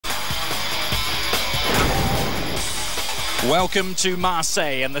Welcome to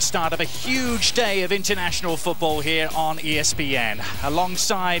Marseille and the start of a huge day of international football here on ESPN.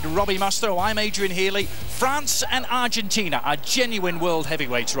 Alongside Robbie Mustoe, I'm Adrian Healy. France and Argentina are genuine world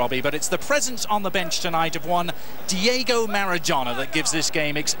heavyweights, Robbie, but it's the presence on the bench tonight of one Diego Maradona that gives this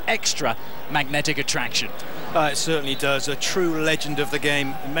game its extra magnetic attraction. It certainly does. A true legend of the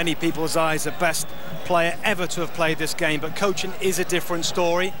game. In many people's eyes, the best player ever to have played this game, but coaching is a different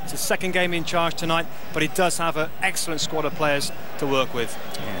story. It's his second game in charge tonight, but he does have an excellent squad of players to work with.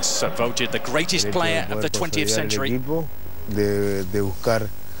 Yes, voted the greatest player of the 20th century. De buscar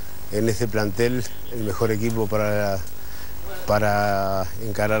en este plantel el mejor equipo para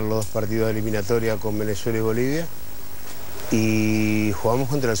encarar los dos partidos de eliminatoria con Venezuela y Bolivia, y jugamos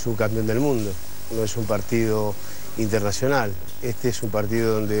contra el subcampeón del mundo. No es un partido internacional, este es un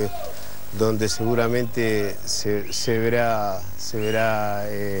partido donde seguramente se verá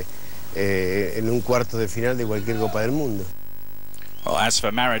en un cuarto de final de cualquier Copa del Mundo. Well, as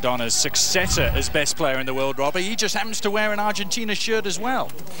for Maradona's successor as best player in the world, Robbie, he just happens to wear an Argentina shirt as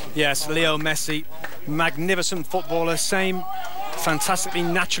well. Yes, Leo Messi, magnificent footballer, same fantastically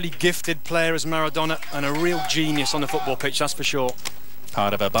naturally gifted player as Maradona, and a real genius on the football pitch, that's for sure.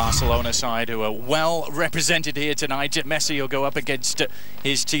 Part of a Barcelona side who are well represented here tonight. Messi will go up against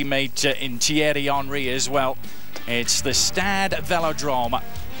his teammate in Thierry Henry as well. It's the Stade Velodrome.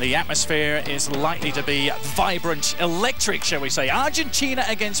 The atmosphere is likely to be vibrant, electric, shall we say. Argentina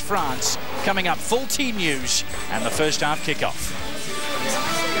against France coming up. Full team news and the first half kickoff.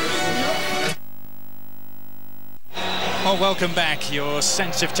 Well, welcome back. Your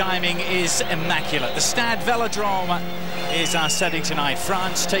sense of timing is immaculate. The Stade Velodrome is our setting tonight.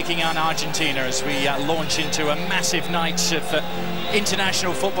 France taking on Argentina as we launch into a massive night of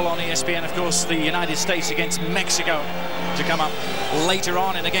international football on ESPN. Of course, the United States against Mexico to come up later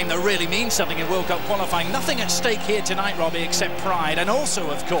on in a game that really means something in World Cup qualifying. Nothing at stake here tonight, Robbie, except pride, and also,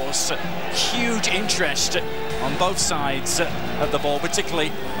 of course, huge interest on both sides of the ball,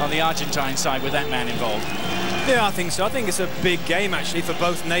 particularly on the Argentine side with that man involved. Yeah, I think so. I think it's a big game, actually, for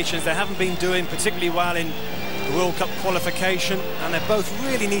both nations. They haven't been doing particularly well in the World Cup qualification, and they both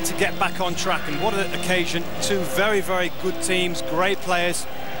really need to get back on track. And what an occasion. Two very, very good teams, great players.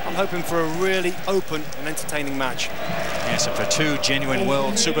 I'm hoping for a really open and entertaining match. Yes, and for two genuine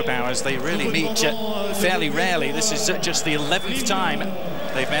world superpowers, they really meet fairly rarely. This is just the 11th time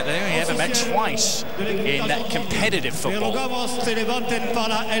they've met. They only ever met twice in competitive football. The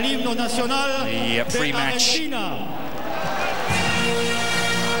pre-match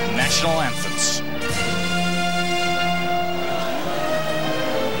national anthems.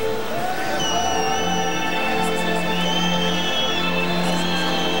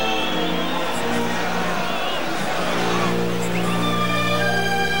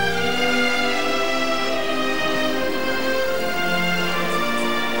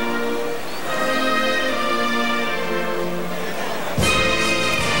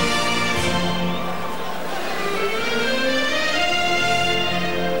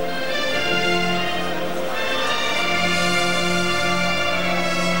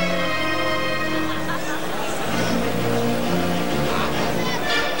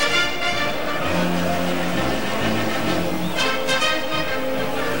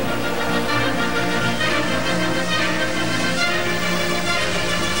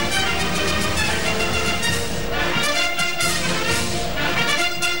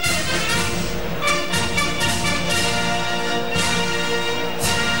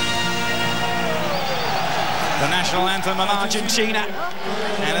 Anthem of Argentina,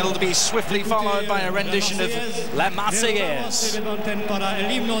 and it'll be swiftly followed by a rendition of La Marseillaise. Para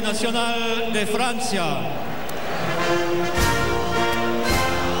el himno nacional de Francia.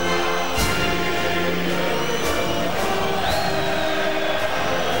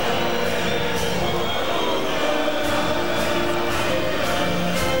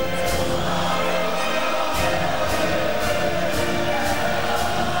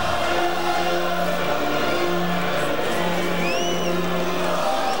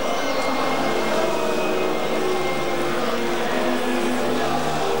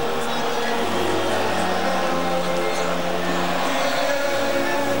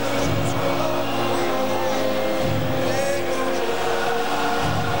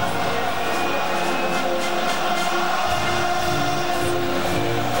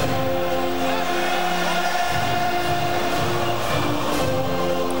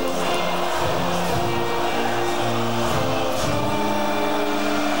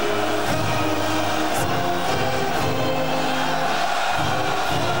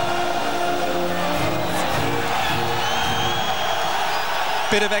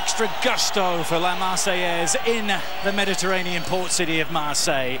 Bit of extra gusto for La Marseillaise in the Mediterranean port city of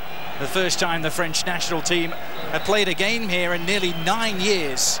Marseille. The first time the French national team have played a game here in nearly 9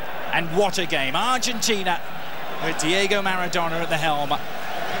 years. And what a game. Argentina with Diego Maradona at the helm.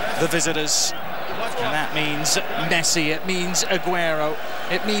 The visitors. And that means Messi, it means Agüero,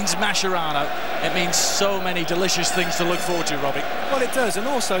 it means Mascherano, it means so many delicious things to look forward to, Robbie. Well, it does, and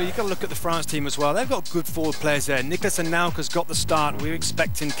also you've got to look at the France team as well. They've got good forward players there. Nicolas Anelka's got the start. We're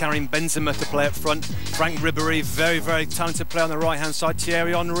expecting Karim Benzema to play up front. Frank Ribéry, very, very talented player on the right-hand side.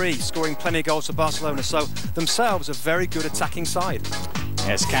 Thierry Henry scoring plenty of goals for Barcelona. So themselves a very good attacking side.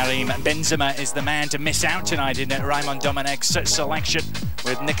 Yes, Karim Benzema is the man to miss out tonight in Raymond Domenech's selection,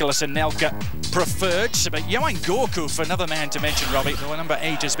 with Nicolas Anelka preferred. But Johan Goalkeeper, another man to mention, Robbie, the number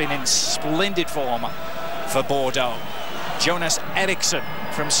 8, has been in splendid form for Bordeaux. Jonas Eriksson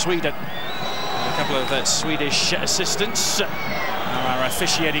from Sweden. A couple of Swedish assistants are our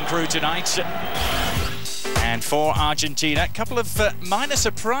officiating crew tonight. And for Argentina, a couple of minor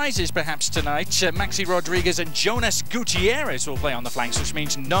surprises perhaps tonight. Maxi Rodriguez and Jonas Gutiérrez will play on the flanks, which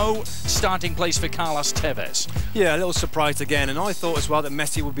means no starting place for Carlos Tevez. Yeah, a little surprise again, and I thought as well that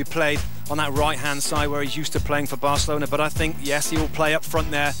Messi would be played on that right-hand side where he's used to playing for Barcelona, but I think, yes, he will play up front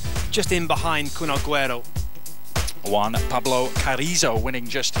there, just in behind Kun Agüero. Juan Pablo Carrizo winning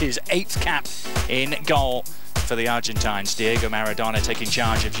just his 8th cap in goal for the Argentines. Diego Maradona taking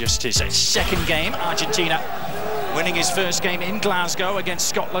charge of just his 2nd game. Argentina winning his 1st game in Glasgow against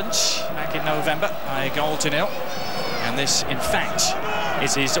Scotland back in November by 1-0. And this, in fact,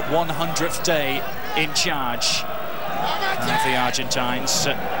 is his 100th day in charge of the Argentines.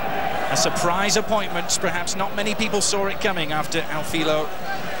 A surprise appointment. Perhaps not many people saw it coming after Alfilo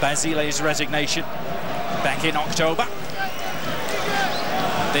Basile's resignation back in October.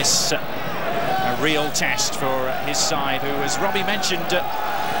 This a real test for his side, who, as Robbie mentioned,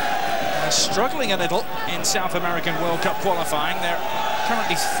 struggling a little in South American World Cup qualifying. They're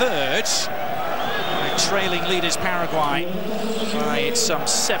currently 3rd, trailing leaders Paraguay by some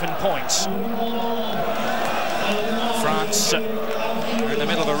 7 points. France are in the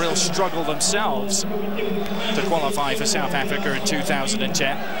middle of a real struggle themselves to qualify for South Africa in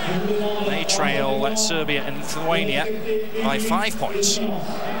 2010. They trail Serbia and Lithuania by 5 points.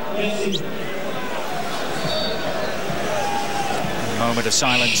 A moment of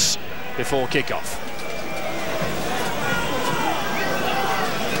silence before kickoff.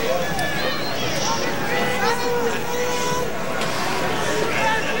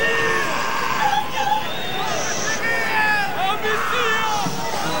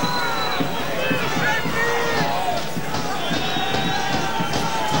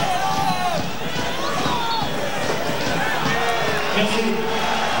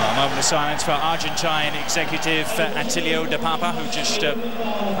 Silence for Argentine executive Attilio de Papa, who just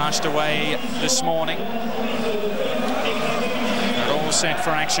passed away this morning. They're all set for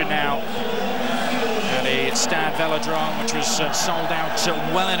action now at the Stade Velodrome, which was sold out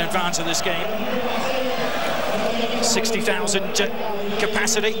well in advance of this game. 60,000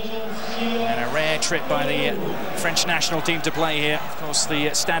 capacity, and a rare trip by the French national team to play here. Of course,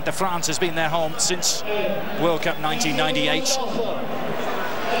 the Stade de France has been their home since World Cup 1998.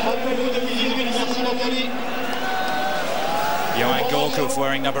 Johan Goalkeeper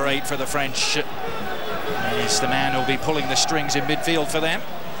wearing number 8 for the French. He's the man who'll be pulling the strings in midfield for them.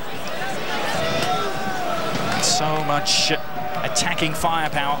 So much attacking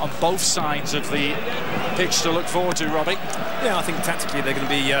firepower on both sides of the pitch to look forward to, Robbie. Yeah, I think tactically they're going to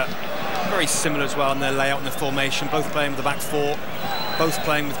be very similar as well in their layout and their formation, both playing with the back 4. Both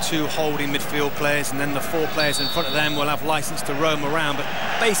playing with 2 holding midfield players, and then the 4 players in front of them will have license to roam around, but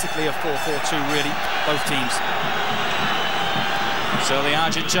basically a 4-4-2 really, both teams. So the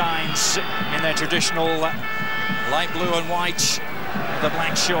Argentines in their traditional light blue and white, the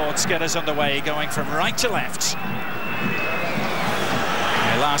black shorts, get us underway, going from right to left.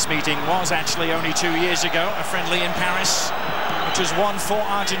 Their last meeting was actually only 2 years ago, a friendly in Paris, which was won for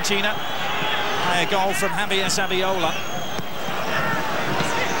Argentina by a goal from Javier Zanetti.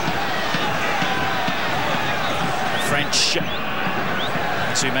 French,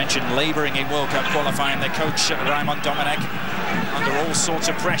 as we mentioned, labouring in World Cup qualifying. Their coach, Raymond Domenech, under all sorts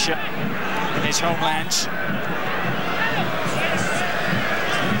of pressure in his homeland.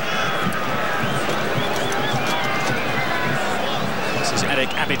 This is Eric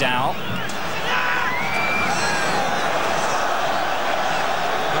Abidal.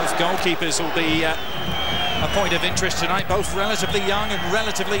 Both goalkeepers will be a point of interest tonight, both relatively young and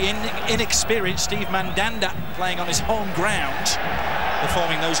relatively inexperienced. Steve Mandanda playing on his home ground,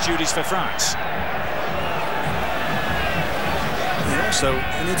 performing those duties for France. So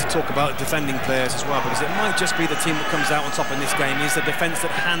we need to talk about defending players as well, because it might just be the team that comes out on top in this game is the defence that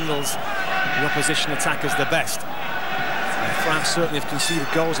handles the opposition attackers the best. And France certainly have conceded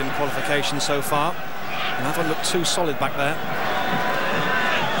goals in qualification so far and haven't looked too solid back there.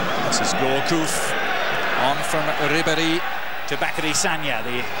 This is Goalkeeper on from Ribéry to Bakary Sagna,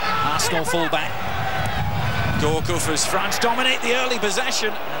 the Arsenal fullback. Goalkeeper as France dominate the early possession,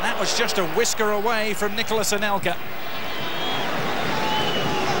 and that was just a whisker away from Nicolas Anelka.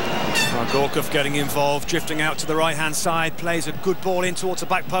 Goalkeeper getting involved, drifting out to the right-hand side, plays a good ball in towards the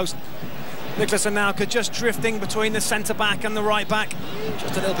back post. Nicolas Anelka just drifting between the centre-back and the right-back.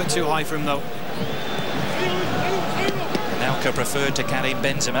 Just a little bit too high for him, though. Anelka preferred to Karim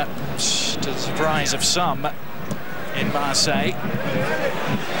Benzema, to the surprise of some in Marseille.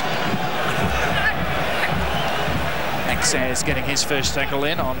 Heinze getting his first tackle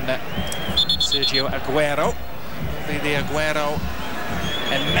in on Sergio Agüero. It'll be the Agüero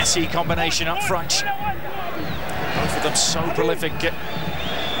and Messi combination up front. Both of them so prolific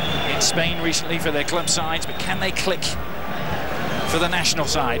in Spain recently for their club sides, but can they click for the national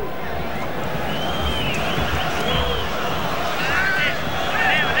side?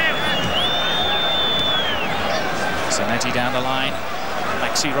 Zanetti down the line,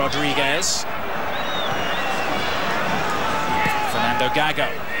 Maxi Rodriguez. Fernando Gago,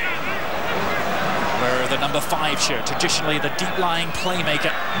 wearer of the number 5 shirt, traditionally the deep-lying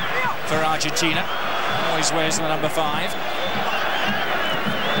playmaker for Argentina. Always wears the number 5.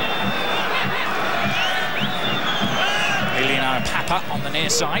 Emiliano Papa on the near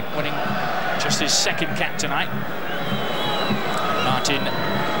side, winning just his 2nd cap tonight. Martín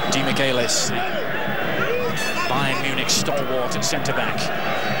Demichelis, the Bayern Munich stalwart at centre-back.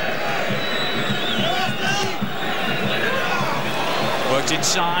 Worked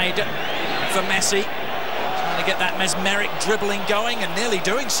inside for Messi, trying to get that mesmeric dribbling going and nearly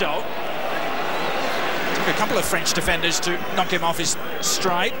doing so. Took a couple of French defenders to knock him off his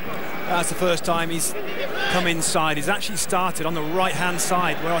stride. That's the first time he's come inside. He's actually started on the right-hand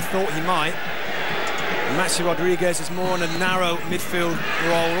side where I thought he might. Maxi Rodriguez is more in a narrow midfield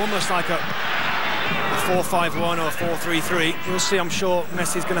role, almost like a 4-5-1 or a 4-3-3. You'll see, I'm sure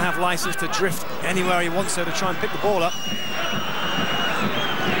Messi's going to have license to drift anywhere he wants to try and pick the ball up.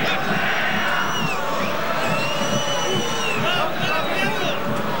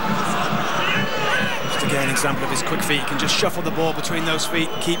 Just again, an example of his quick feet. He can just shuffle the ball between those feet,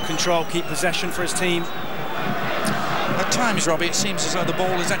 keep control, keep possession for his team. At times, Robbie, it seems as though the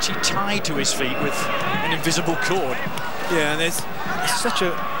ball is actually tied to his feet with an invisible cord. Yeah, there's such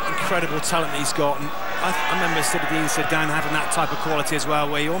an incredible talent that he's got. And I remember Zidane having that type of quality as well,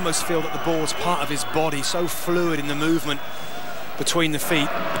 where you almost feel that the ball's part of his body, so fluid in the movement between the feet.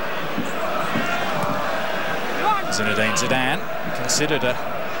 Zinedine Zidane, considered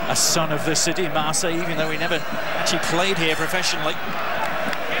a son of the city, Marseille, even though he never actually played here professionally.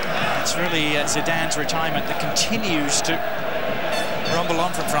 It's really Zidane's retirement that continues to rumble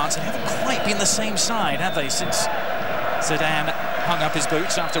on from France. They haven't quite been the same side, have they, since Zidane hung up his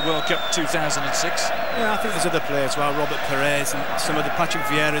boots after World Cup 2006. Yeah, I think there's other players as well, Robert Perez and some of the Patrick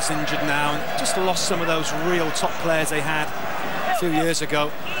Vieira's injured now, and just lost some of those real top players they had a few years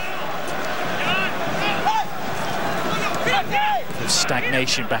ago. There's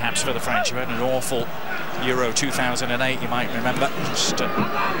stagnation perhaps for the French, who had an awful Euro 2008, you might remember. Just 1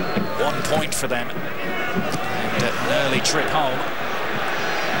 point for them and an early trip home.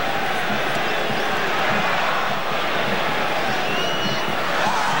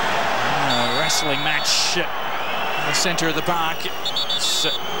 Wrestling match in the centre of the park. It's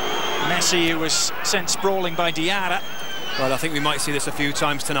Messi, who was sent sprawling by Diarra. Well, I think we might see this a few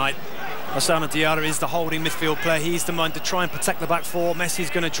times tonight. Osama Diarra is the holding midfield player. He's the man to try and protect the back four. Messi's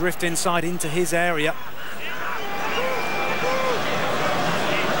going to drift inside into his area.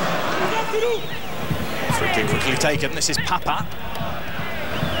 Free kick quickly taken. This is Papa.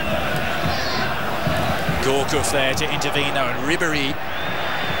 Goalkeeper there to intervene, though, and Ribéry,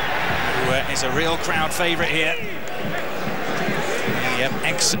 who is a real crowd favourite here. The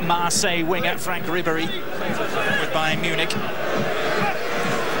ex-Marseille winger, Franck Ribéry, with Bayern Munich.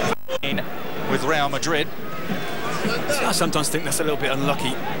 With Real Madrid. I sometimes think that's a little bit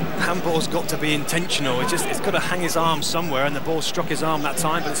unlucky. Handball's got to be intentional. It's got to hang his arm somewhere, and the ball struck his arm that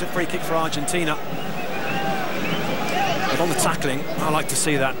time, but it's a free kick for Argentina. But on the tackling, I like to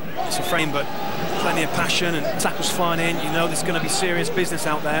see that. It's a frame, but plenty of passion and tackles flying in. You know there's going to be serious business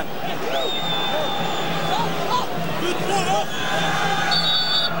out there.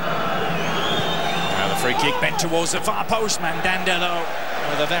 Now the free kick bent towards the far post. Mandandelo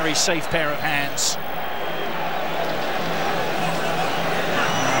with a very safe pair of hands.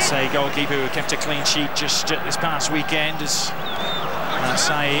 Marseille goalkeeper who kept a clean sheet just this past weekend as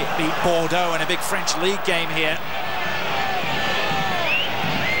Marseille beat Bordeaux in a big French league game here.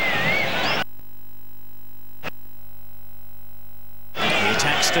 The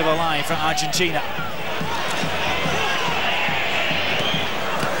attack still alive for Argentina.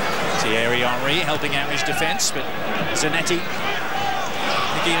 Thierry Henry helping out his defence, but Zanetti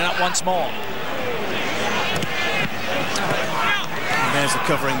picking it up once more. And there's the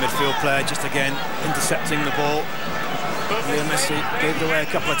covering midfield player, just again intercepting the ball. Messi gave it away a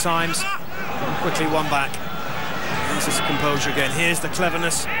couple of times, quickly won back. This is composure again. Here's the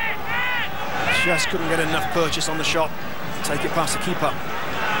cleverness. Just couldn't get enough purchase on the shot. Take it past the keeper.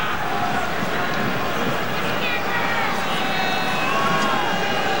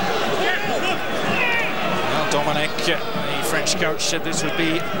 Dominic, the French coach, said this would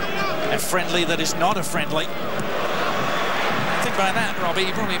be a friendly that is not a friendly. I think by that, Robbie,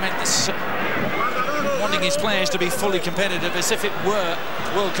 he probably meant this wanting his players to be fully competitive, as if it were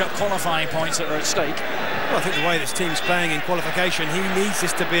World Cup qualifying points that are at stake. Well, I think the way this team's playing in qualification, he needs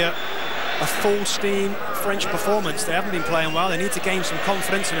this to be a full-steam French performance. They haven't been playing well. They need to gain some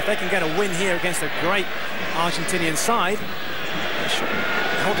confidence, and if they can get a win here against a great Argentinian side, they should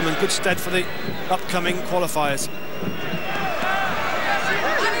hold them in good stead for the upcoming qualifiers.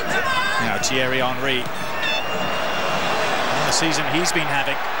 Now Thierry Henry. The season he's been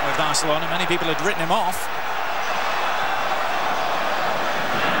having with Barcelona, many people had written him off.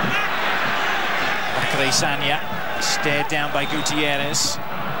 Carrizo stared down by Gutiérrez.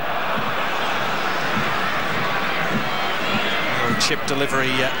 Chip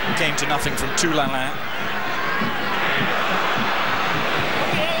delivery came to nothing from Toulala.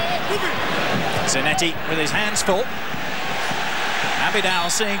 Zanetti with his hands full.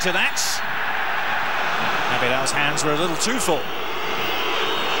 Abidal seeing to that. Abidal's hands were a little too full.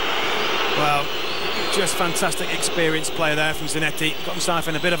 Well, just fantastic experienced player there from Zanetti. Got himself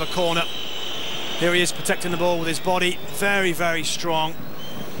in a bit of a corner. Here he is protecting the ball with his body. Very, very strong.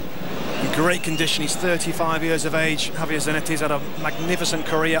 In great condition. He's 35 years of age. Javier Zanetti's had a magnificent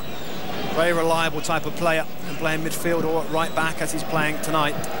career. Very reliable type of player, and playing midfield or right back as he's playing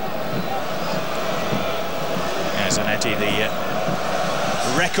tonight. Yeah, Zanetti, the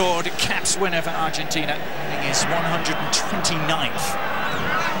record caps winner for Argentina, winning his 129th.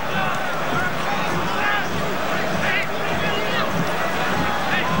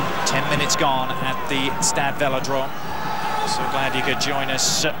 Minutes gone at the Stade Velodrome. So glad you could join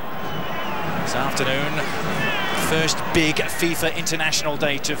us this afternoon. First big FIFA international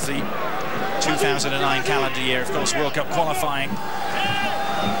date of the 2009 calendar year. Of course, World Cup qualifying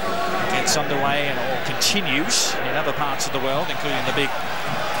gets underway and all continues in other parts of the world, including the big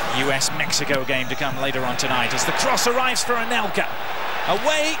US-Mexico game to come later on tonight, as the cross arrives for Anelka.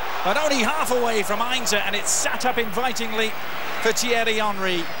 Away, but only half away from Heinze, and it's sat up invitingly for Thierry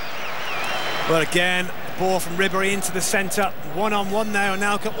Henry. Well, again, ball from Ribéry into the centre. One-on-one there,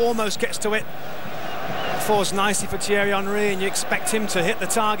 Anelka almost gets to it. Falls nicely for Thierry Henry, and you expect him to hit the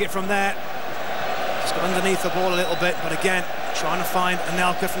target from there. Just got underneath the ball a little bit, but again, trying to find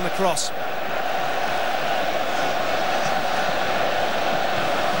Anelka from the cross.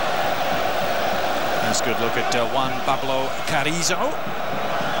 That's a good look at Juan Pablo Carrizo.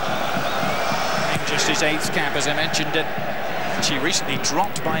 In just his 8th cap, as I mentioned it. He recently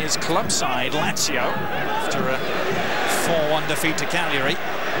dropped by his club side, Lazio, after a 4-1 defeat to Cagliari.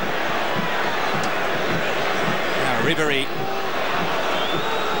 Now Ribéry,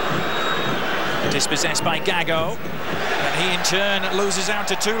 dispossessed by Gago, and he in turn loses out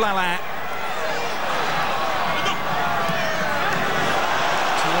to Toulala.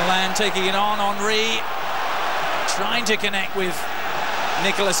 Toulala taking it on, Henry trying to connect with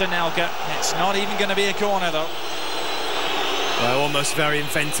Nicolas Anelka. It's not even going to be a corner though. Well, almost very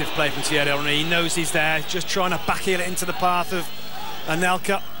inventive play from Thierry Henry. He knows he's there, just trying to backheel it into the path of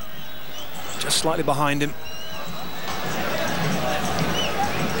Anelka. Just slightly behind him.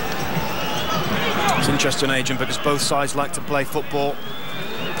 It's an interesting agent because both sides like to play football,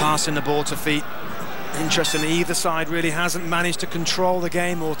 passing the ball to feet. Interesting, either side really hasn't managed to control the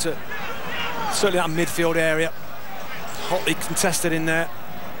game, or to certainly that midfield area. Hotly contested in there.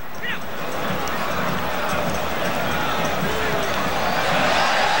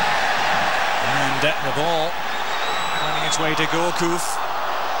 The ball finding its way to Goalkeeper.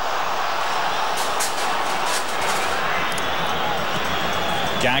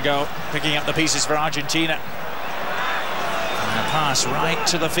 Gago picking up the pieces for Argentina. And a pass right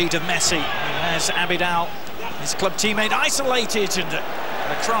to the feet of Messi. There's Abidal, his club teammate, isolated, and the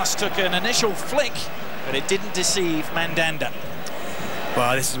cross took an initial flick, but it didn't deceive Mandanda.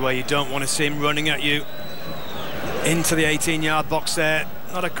 Well, this is where you don't want to see him running at you into the 18-yard box there.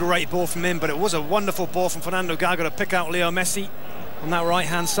 Not a great ball from him, but it was a wonderful ball from Fernando Gago to pick out Leo Messi on that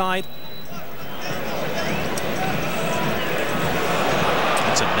right-hand side.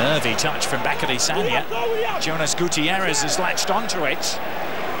 It's a nervy touch from Bakary Sagna. Jonas Gutiérrez has latched onto it.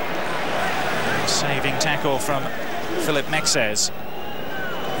 Saving tackle from Philippe Mexes.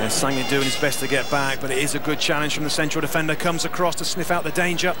 Yeah, Sagna doing his best to get back, but it is a good challenge from the central defender. Comes across to sniff out the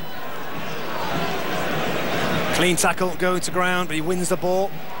danger. Clean tackle going to ground, but he wins the ball.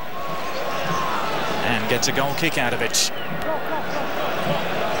 And gets a goal kick out of it.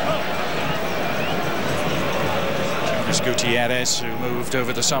 Jonas Gutiérrez, who moved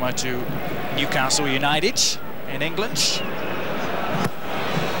over the summer to Newcastle United in England.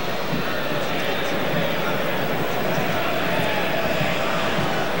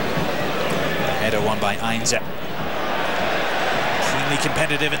 Header won by Heinze. Keenly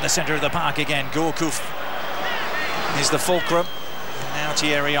competitive in the centre of the park again. Goalkeeper is the fulcrum. Now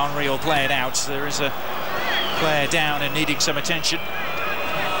Thierry Henry will play it out. There is a player down and needing some attention.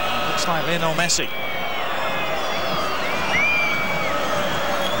 Looks like Lionel Messi.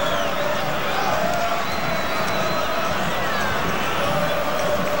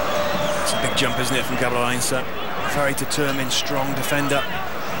 It's a big jump, isn't it, from Gabriel Heinze? Very determined, strong defender.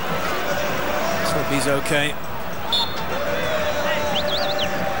 Let's hope he's okay.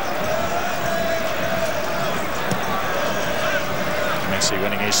 Messi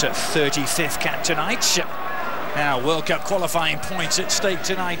winning his 35th cap tonight. Now World Cup qualifying points at stake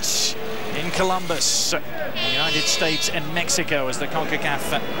tonight in Columbus. The United States and Mexico as the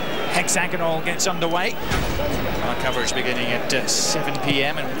CONCACAF hexagonal gets underway. Our coverage beginning at 7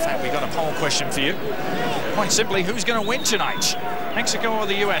 p.m. and in fact we've got a poll question for you. Quite simply, who's going to win tonight? Mexico or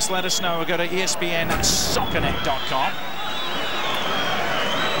the US? Let us know. Go to ESPNsoccernet.com.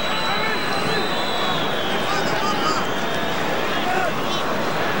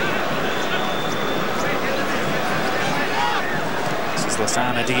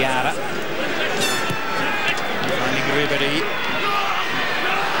 Lassana Diarra finding Ribéry.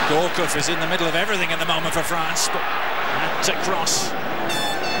 Goalkeeper is in the middle of everything at the moment for France, but that cross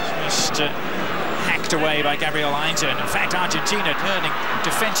just hacked away by Gabriel Heinze. And in fact, Argentina turning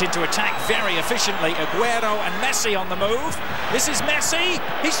defence into attack very efficiently. Agüero and Messi on the move. This is Messi.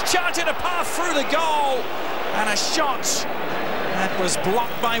 He's charted a path through the goal, and a shot that was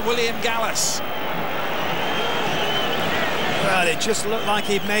blocked by William Gallas. Well, it just looked like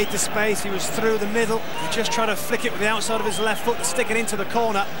he'd made the space. He was through the middle. He just tried to flick it with the outside of his left foot to stick it into the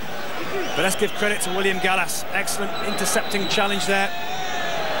corner. But let's give credit to William Gallas. Excellent intercepting challenge there.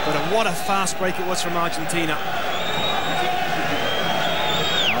 But what a fast break it was from Argentina.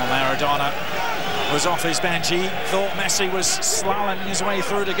 Well, Maradona was off his bench. He thought Messi was slaloming his way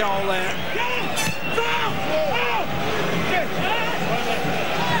through the goal there.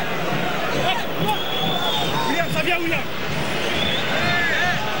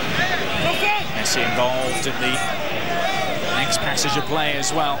 Messi involved in the next passage of play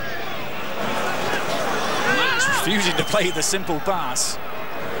as well. He's refusing to play the simple pass.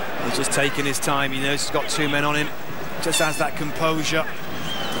 He's just taking his time. He knows he's got two men on him. Just has that composure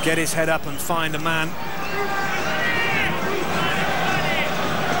to get his head up and find a man.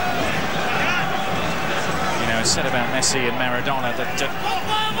 You know, it's said about Messi and Maradona that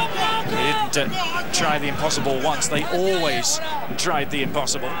they didn't try the impossible once. They always tried the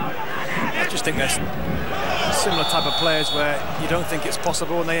impossible. I just think they're similar type of players where you don't think it's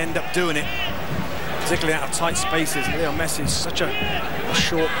possible and they end up doing it, particularly out of tight spaces. Leo Messi is such a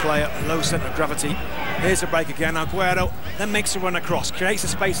short player, low centre of gravity. Here's a break again. Agüero then makes a run across, creates a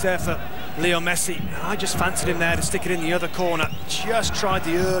space there for Leo Messi. I just fancied him there to stick it in the other corner. Just tried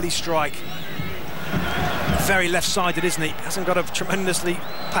the early strike. Very left-sided, isn't he? Hasn't got a tremendously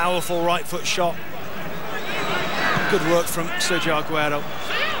powerful right foot shot. Good work from Sergio Agüero.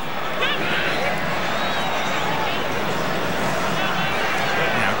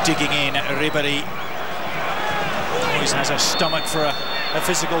 Digging in, Ribéry always has a stomach for a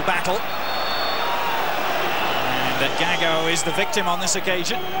physical battle. And Gago is the victim on this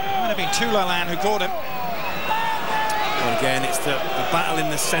occasion. It might have been Toulalan who caught him. Well, again, it's the battle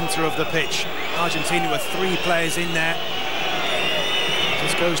in the centre of the pitch. Argentina with three players in there.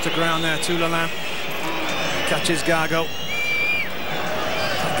 Just goes to ground there, Toulalan. Catches Gago.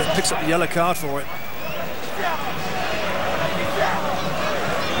 Picks up the yellow card for it.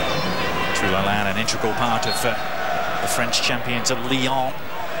 Toulalan, an integral part of the French champions of Lyon.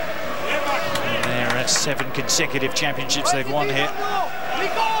 Their 7 consecutive championships they've won here.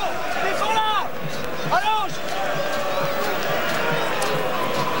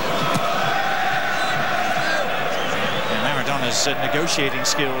 Jonah's negotiating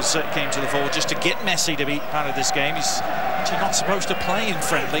skills came to the fore just to get Messi to be part of this game. He's actually not supposed to play in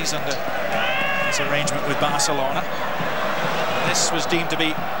friendlies under his arrangement with Barcelona. This was deemed to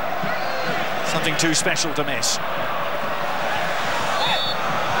be something too special to miss.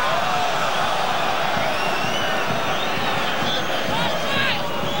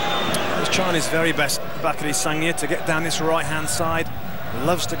 He's trying his very best back at his Sangye to get down this right-hand side.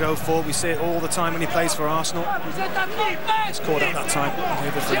 Loves to go forward. We see it all the time when he plays for Arsenal. He's caught out that time.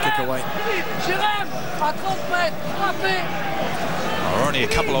 Gave the free kick away. We're only a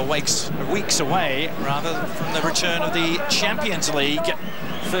couple of weeks away, rather, from the return of the Champions League.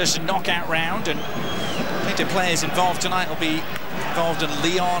 First knockout round, and plenty of players involved tonight will be involved in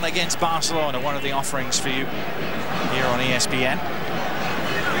Lyon against Barcelona, one of the offerings for you here on ESPN.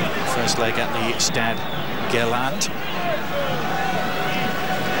 First leg at the Stade Guerlain.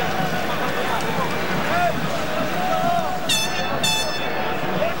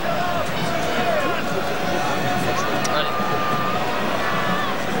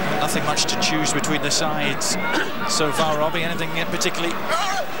 Nothing much to choose between the sides so far, Robbie. Anything particularly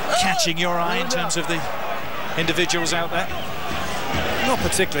catching your eye in terms of the individuals out there? Not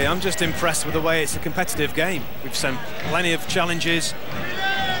particularly. I'm just impressed with the way it's a competitive game. We've seen plenty of challenges.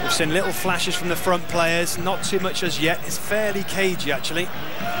 We've seen little flashes from the front players, not too much as yet. It's fairly cagey, actually.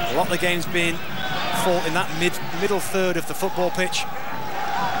 A lot of the games being fought in that middle third of the football pitch.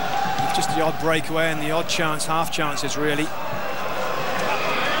 It's just the odd breakaway and the odd chance, half chances, really.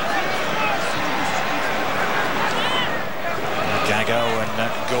 Gago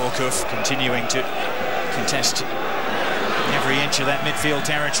and Goalkeeper continuing to contest every inch of that midfield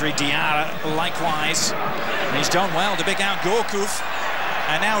territory. Diarra likewise. And he's done well to pick out Goalkeeper.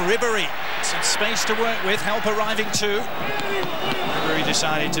 And now Ribéry. Some space to work with, help arriving too. Ribéry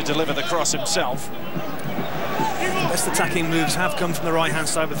decided to deliver the cross himself. Best attacking moves have come from the right-hand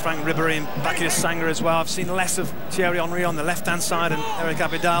side with Franck Ribéry and Bakir Sangha as well. I've seen less of Thierry Henry on the left-hand side and Eric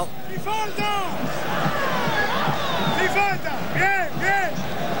Abidal.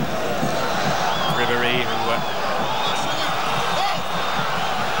 Ribéry, who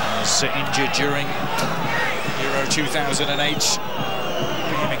was injured during Euro 2008,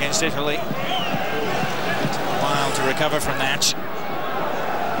 game against Italy. Took a while to recover from that.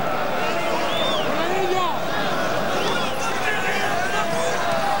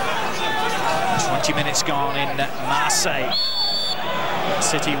 Minutes gone in Marseille, a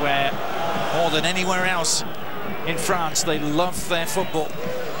city where more than anywhere else in France they love their football.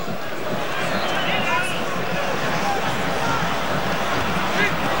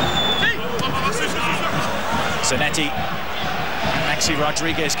 Zanetti and Maxi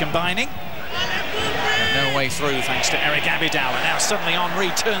Rodriguez combining. No way through thanks to Eric Abidal, and now suddenly Henry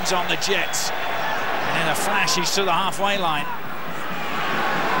turns on the jets, and in a flash he's to the halfway line.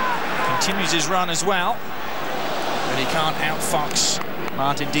 Continues his run as well, but he can't outfox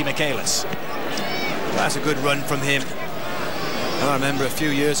Martín Demichelis. That's a good run from him. I remember a few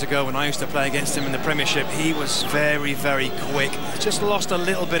years ago when I used to play against him in the Premiership, he was very, very quick. Just lost a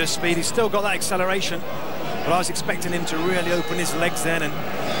little bit of speed. He's still got that acceleration, but I was expecting him to really open his legs then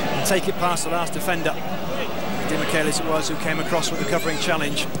and take it past the last defender. Demichelis it was who came across with the covering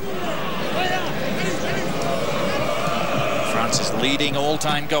challenge. France's leading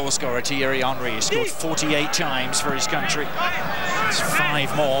all-time goal scorer, Thierry Henry, has scored 48 times for his country. It's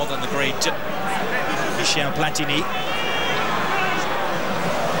 5 more than the great Michel Platini.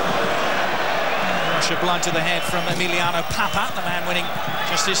 Rush of blood to the head from Emiliano Papa, the man winning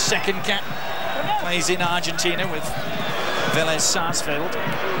just his second cap. Plays in Argentina with Vélez Sarsfield.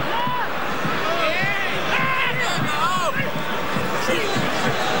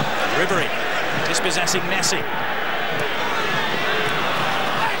 Ribéry dispossessing Messi.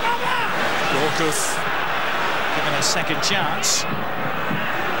 Goalkeeper given a second chance.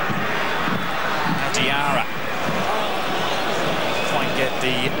 Now Diarra quite get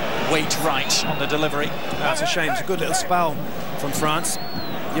the weight right on the delivery. That's a shame. It's a good little spell from France.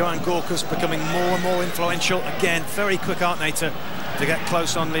 Johan Goalkeeper becoming more and more influential. Again, very quick, aren't they, to get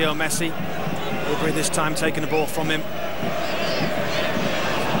close on Leo Messi. Ribéry this time taking the ball from him.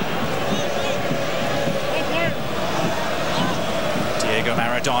 Diego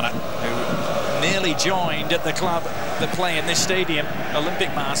Maradona, who nearly joined at the club that play in this stadium,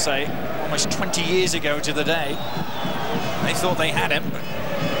 Olympique Marseille, almost 20 years ago to the day. They thought they had him,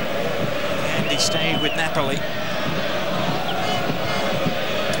 and he stayed with Napoli.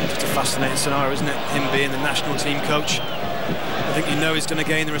 Just a fascinating scenario, isn't it? Him being the national team coach. I think you know he's going to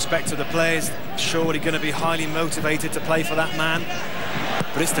gain the respect of the players. Surely going to be highly motivated to play for that man.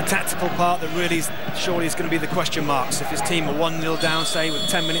 But it's the tactical part that really surely is going to be the question marks. If his team are 1-0 down, say, with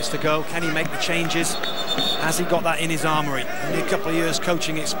 10 minutes to go, can he make the changes? Has he got that in his armoury? Only a couple of years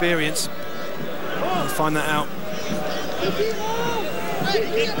coaching experience. We'll find that out.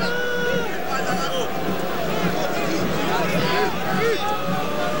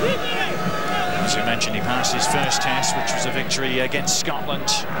 As you mentioned, he passed his first test, which was a victory against Scotland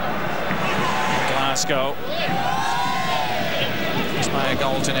in Glasgow. By a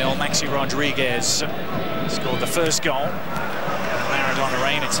goal to nil. Maxi Rodriguez scored the first goal. Maradona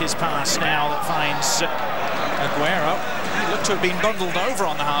Rain, it's his pass now that finds Agüero. He looked to have been bundled over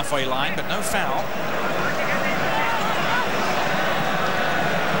on the halfway line, but no foul.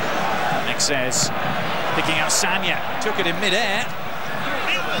 Next says, picking out Sanya, took it in mid-air.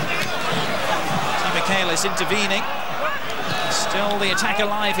 Demichelis intervening. Still the attack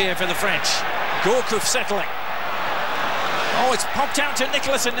alive here for the French. Goalkeeper settling. Oh, it's popped out to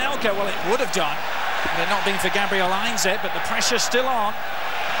Nicolas Anelka. Well, it would have done had it not been for Gabriel Heinze, but the pressure's still on.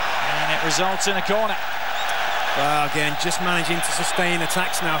 And it results in a corner. Well, again, just managing to sustain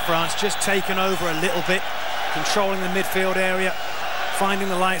attacks now, France. Just taken over a little bit, controlling the midfield area, finding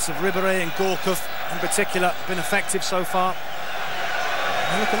the likes of Ribéry and Goalkeeper in particular, been effective so far.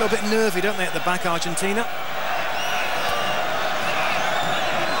 They look a little bit nervy, don't they, at the back, Argentina?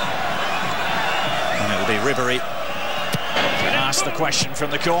 And it'll be Ribéry. Asked the question from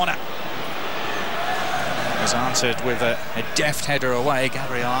the corner. It was answered with a deft header away.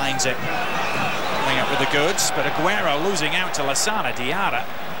 Gabriel Heinze coming up with the goods, but Agüero losing out to Lassana Diarra,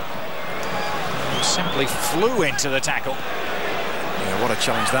 who simply flew into the tackle. Yeah, what a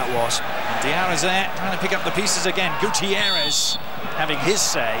challenge that was. And Diarra's there, trying to pick up the pieces again. Gutiérrez having his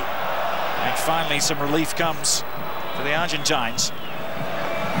say, and finally some relief comes for the Argentines.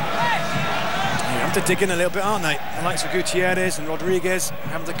 To dig in a little bit, aren't they? The likes of Gutiérrez and Rodriguez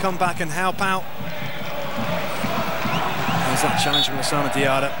having to come back and help out. There's that challenge from Lassana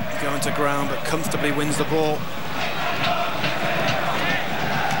Diarra, going to ground but comfortably wins the ball.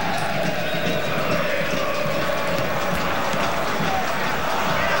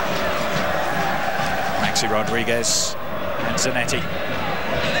 Maxi Rodriguez and Zanetti.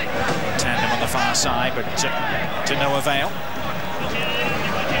 Tandem on the far side, but to no avail.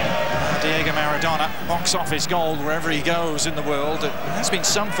 Diego Maradona, box office gold wherever he goes in the world. There has been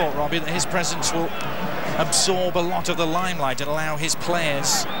some thought, Robbie, that his presence will absorb a lot of the limelight and allow his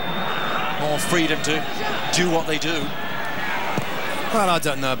players more freedom to do what they do. Well, I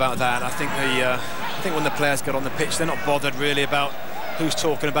don't know about that. I think when the players get on the pitch, they're not bothered really about who's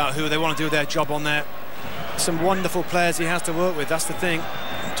talking about who. They want to do their job on there. Some wonderful players he has to work with, that's the thing.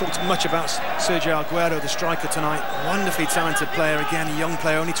 Talked much about Sergio Agüero, the striker tonight. Wonderfully talented player, again, a young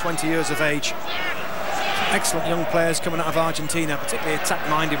player, only 20 years of age. Excellent young players coming out of Argentina, particularly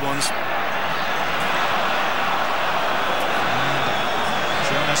attack-minded ones.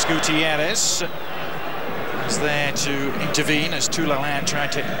 Jonas Gutiérrez is there to intervene as Toulalan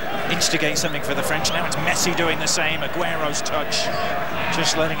tried to instigate something for the French. Now it's Messi doing the same. Agüero's touch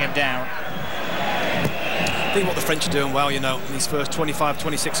just letting him down. I think what the French are doing well, you know, in these first 25,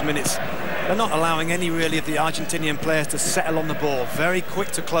 26 minutes, they're not allowing any really of the Argentinian players to settle on the ball. Very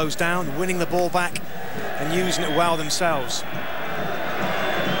quick to close down, winning the ball back and using it well themselves.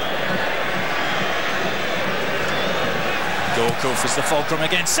 Goalkeeper is the fulcrum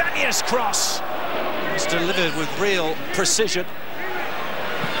again. Sanya's cross was delivered with real precision.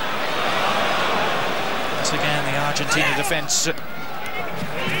 Once again, the Argentina defence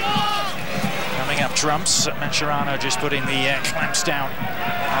up trumps. Mascherano just putting the clamps down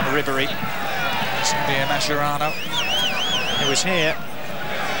on Ribéry. It's going to be a Mascherano. It was here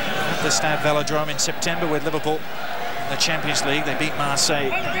at the Stade Velodrome in September with Liverpool in the Champions League. They beat Marseille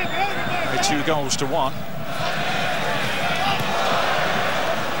by 2-1.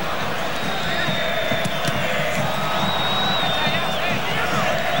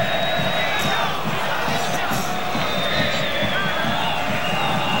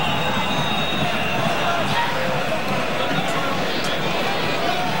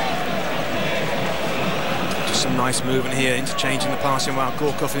 Nice movement here, interchanging the passing while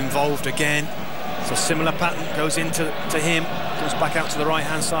Goalkeeper involved again. It's a similar pattern, goes into him, comes back out to the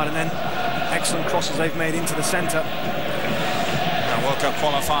right-hand side, and then excellent crosses they've made into the centre. Now, World Cup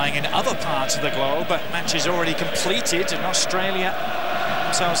qualifying in other parts of the globe, but matches already completed in Australia.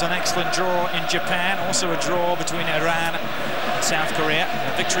 Themselves an excellent draw in Japan, also a draw between Iran and South Korea.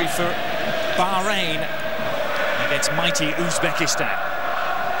 A victory for Bahrain against mighty Uzbekistan.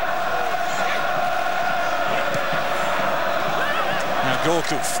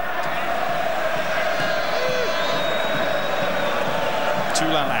 Goalkeeper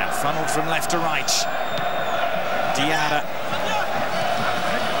Toulalan, funneled from left to right. Diarra.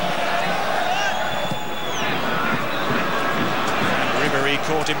 Ribéry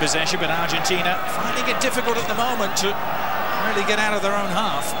caught in possession, but Argentina finding it difficult at the moment to really get out of their own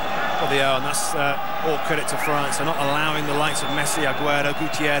half. Well, they are, and that's all credit to France. They're not allowing the likes of Messi, Agüero,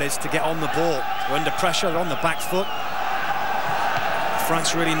 Gutiérrez to get on the ball. They're under pressure, they're on the back foot.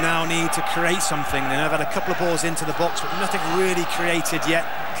 France really now need to create something. They've had a couple of balls into the box, but nothing really created yet.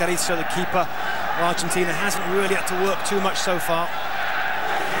 Carrizo, the keeper of Argentina, hasn't really had to work too much so far.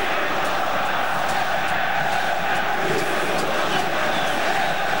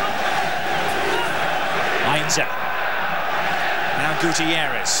 Heinze. Now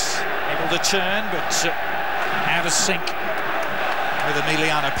Gutiérrez. Able to turn, but out of sync with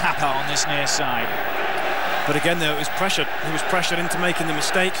Emiliano Papa on this near side. But again, though, it was pressured. He was pressured into making the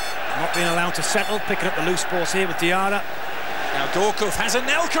mistake, not being allowed to settle, picking up the loose balls here with Diarra. Now Goalkeeper has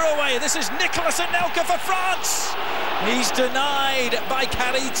Anelka away. This is Nicolas Anelka for France. He's denied by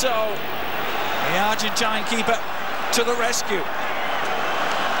Carrizo. The Argentine keeper to the rescue.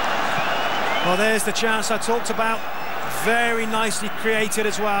 Well, there's the chance I talked about. Very nicely created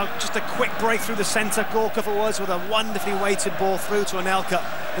as well. Just a quick break through the centre. Goalkeeper was with a wonderfully weighted ball through to Anelka,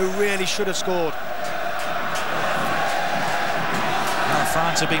 who really should have scored. Well,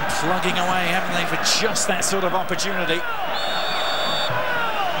 France have been plugging away, haven't they, for just that sort of opportunity.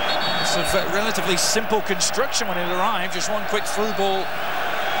 It's a relatively simple construction when it arrived. Just one quick through ball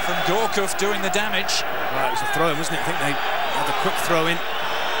from Goalkeeper doing the damage. Well, it was a throw-in, wasn't it? I think they had a quick throw-in.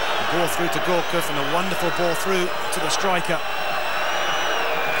 Ball through to Goalkeeper and a wonderful ball through to the striker.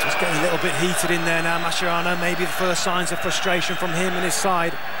 Just getting a little bit heated in there now, Mascherano. Maybe the first signs of frustration from him and his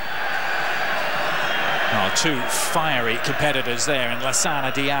side. Oh, two fiery competitors there in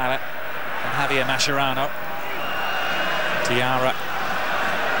Lassana Diarra and Javier Mascherano. Diarra,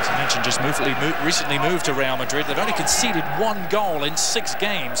 as I mentioned, just recently moved to Real Madrid. They've only conceded 1 goal in 6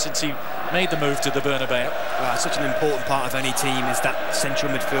 games since he made the move to the Bernabeu. Well, such an important part of any team is that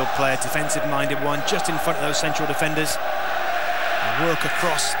central midfield player, defensive-minded one, just in front of those central defenders. They work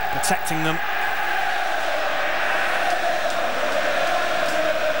across, protecting them.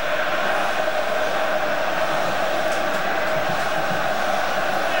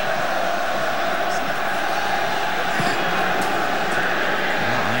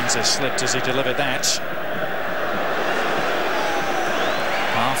 Heinze slipped as he delivered that.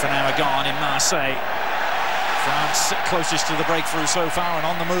 Half an hour gone in Marseille. France closest to the breakthrough so far and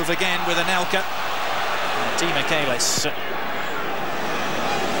on the move again with Anelka. Demichelis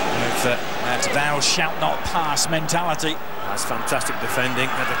with that thou shalt not pass mentality. That's fantastic defending.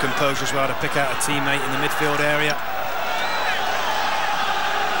 Had the composure as well to pick out a teammate in the midfield area.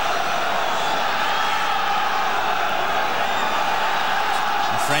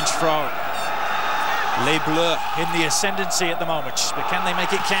 French throw. Les Bleus in the ascendancy at the moment, but can they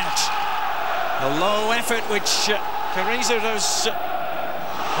make it count? A low effort which Carrizo does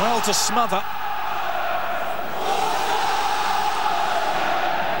well to smother.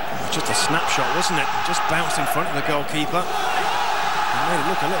 Just a snapshot, wasn't it? Just bounced in front of the goalkeeper. It made it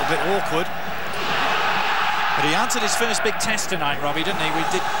look a little bit awkward. But he answered his first big test tonight, Robbie, didn't he? We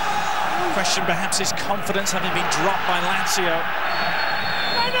did question perhaps his confidence having been dropped by Lazio.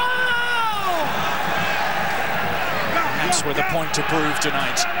 Perhaps with a point to prove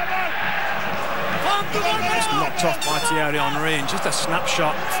tonight. Just knocked off by Thierry Henry, and just a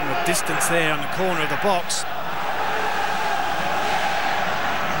snapshot from a distance there on the corner of the box.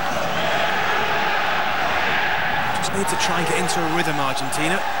 Just need to try and get into a rhythm,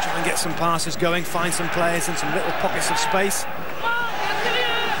 Argentina. Try and get some passes going, find some players in some little pockets of space.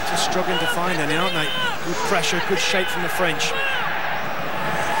 Just struggling to find any, aren't they? Good pressure, good shape from the French.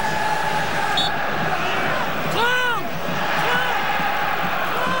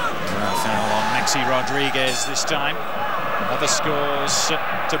 Maxi Rodriguez this time. Other scores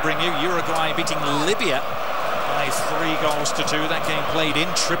to bring you. Uruguay beating Libya by 3-2. That game played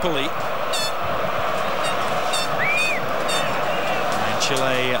in Tripoli. And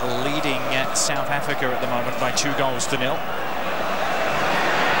Chile leading South Africa at the moment by 2-0.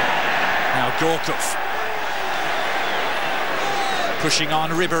 Now Goalkeeper pushing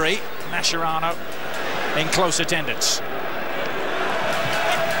on Ribéry. Mascherano in close attendance.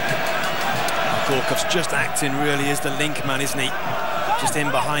 Goalkeeper's just acting really as the link man, isn't he? Just in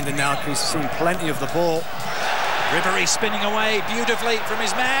behind the now, he's seen plenty of the ball. Ribéry spinning away beautifully from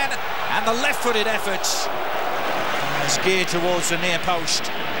his man, and the left-footed effort is geared towards the near post.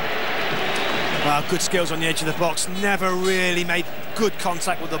 Well, good skills on the edge of the box, never really made good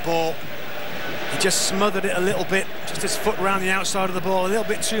contact with the ball. He just smothered it a little bit, just his foot around the outside of the ball, a little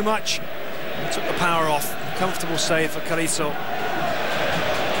bit too much. He took the power off. Comfortable save for Carrizo.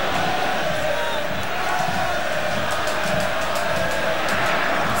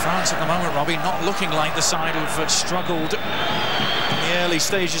 France at the moment, Robbie, not looking like the side who've struggled in the early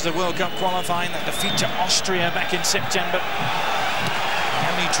stages of World Cup qualifying. That defeat to Austria back in September.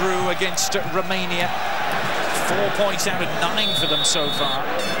 Only drew against Romania. 4 points out of 9 for them so far.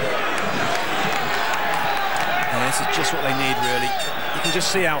 Yeah, this is just what they need, really. You can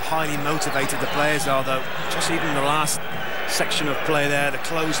just see how highly motivated the players are, though. Just even the last section of play there, the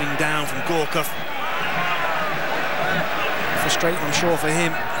closing down from Goalkeeper. Frustrating, I'm sure, for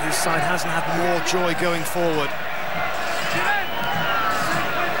him. His side hasn't had more joy going forward.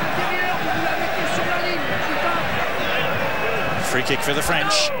 Free kick for the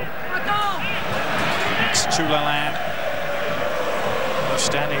French. It's Chulalin.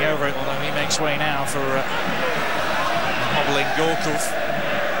 Standing over it, although he makes way now for hobbling Goalkeeper.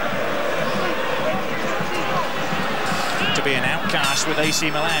 To be an outcast with AC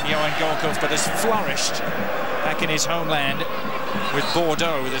Milan, Johan Goalkeeper, but has flourished back in his homeland with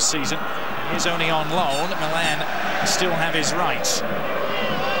Bordeaux this season. He's only on loan. Milan still have his rights.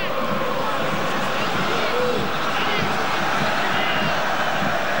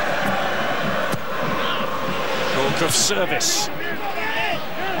 Goalkeeper's service.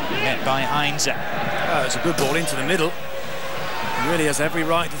 Met by Heinze. It's a good ball into the middle. He really has every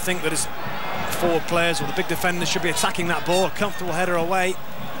right to think that his forward players or the big defenders should be attacking that ball. A comfortable header away.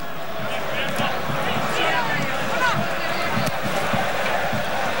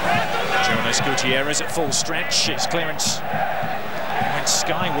 Jonas Gutiérrez at full stretch. His clearance went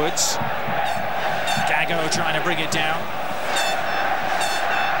skywards. Gago trying to bring it down.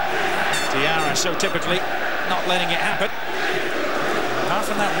 Diarra so typically not letting it happen. Apart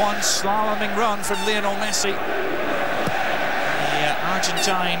from that one slaloming run from Lionel Messi, the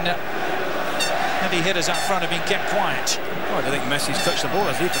Argentine heavy hitters up front have been kept quiet. Well, I don't think Messi's touched the ball,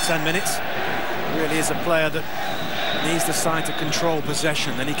 has he, for 10 minutes? He really is a player that needs the side to control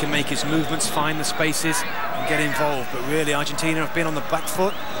possession, then he can make his movements, find the spaces and get involved. But really, Argentina have been on the back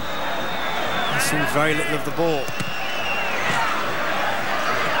foot. They've seen very little of the ball.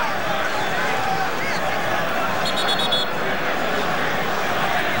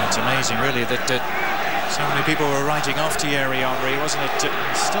 It's amazing, really, that so many people were writing off Thierry Henry, wasn't it?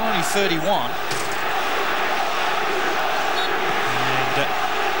 He's still only 31. And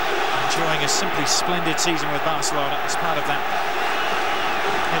enjoying a simply splendid season with Barcelona as part of that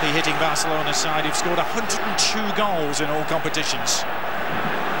heavy-hitting Barcelona side who've scored 102 goals in all competitions.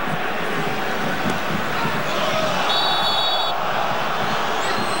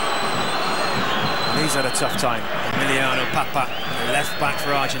 He's had a tough time. Emiliano Papa, the left back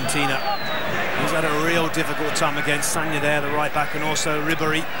for Argentina. He's had a real difficult time against Sagna there, the right back, and also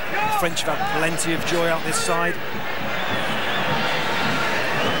Ribéry. The French have had plenty of joy out this side.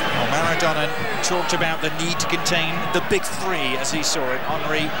 Well, Maradona talked about the need to contain the big three, as he saw it,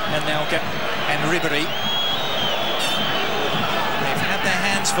 Henry, Anelka and Ribéry. They've had their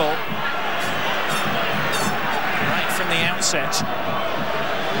hands full right from the outset.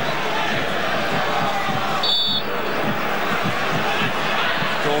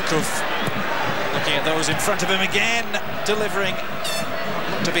 Goalkeeper looking at those in front of him again, delivering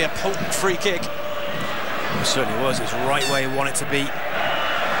what looked to be a potent free kick. It certainly was. It's right where he wanted to be,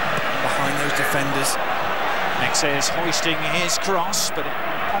 behind those defenders. Maxi is hoisting his cross, but it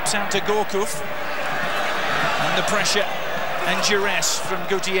pops out to Goalkeeper. Under pressure and duress from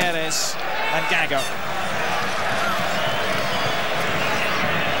Gutiérrez and Gago.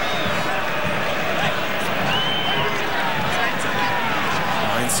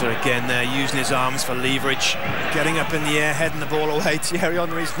 Again there, using his arms for leverage, getting up in the air, heading the ball away. Thierry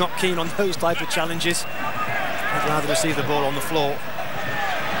Henry's not keen on those type of challenges. He'd rather receive the ball on the floor.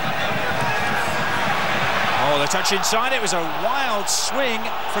 Oh, the touch inside. It was a wild swing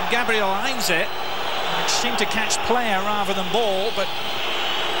from Gabriel Heinze, which seemed to catch player rather than ball, but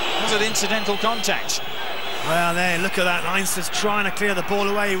was it incidental contact? Well, there, look at that. Heinze's trying to clear the ball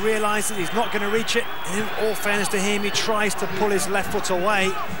away. He realises he's not going to reach it. In all fairness to him, he tries to pull his left foot away.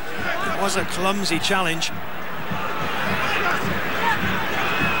 It was a clumsy challenge.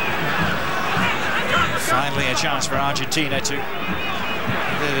 Finally, a chance for Argentina to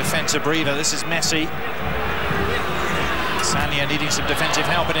the defence a breather. This is Messi. Sagna needing some defensive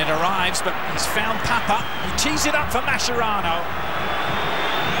help, and it arrives, but he's found Papa. He tees it up for Mascherano.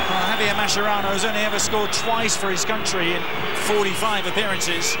 Well, Javier Mascherano has only ever scored twice for his country in 45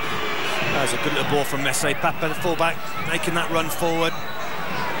 appearances. That was a good little ball from Messi. Papa, the fullback, making that run forward.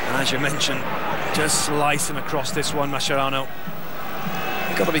 And as you mentioned, Just slicing across this one, Mascherano.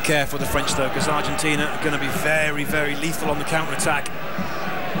 You've got to be careful with the French though, because Argentina are going to be very, very lethal on the counter-attack.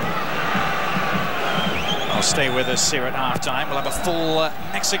 I'll stay with us here at half-time. We'll have a full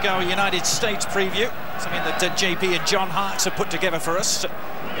Mexico-United States preview, something that JP and John Hart's have put together for us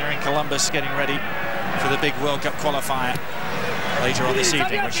here in Columbus, getting ready for the big World Cup qualifier later on this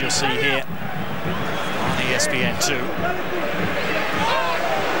evening, which you'll see here on ESPN 2.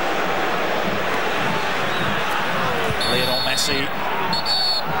 Lionel Messi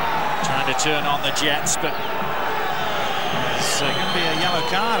trying to turn on the Jets, but there's going to be a yellow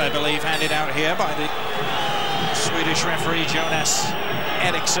card, I believe, handed out here by the Swedish referee Jonas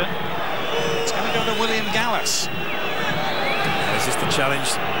Eriksson. It's going to go to William Gallas. Is this the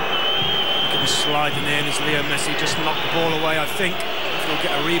challenge? Look at him sliding in as Leo Messi just knocked the ball away, I think. We'll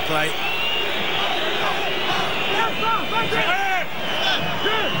get a replay.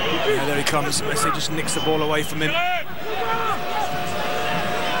 Yeah, there he comes. Messi just nicks the ball away from him.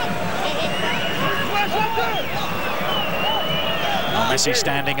 Well, Messi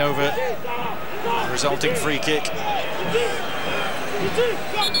standing over the resulting free kick.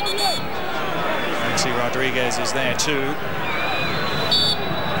 Maxi Rodriguez is there too.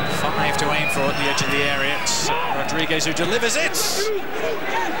 5 to aim for at the edge of the area. It's Rodriguez who delivers it.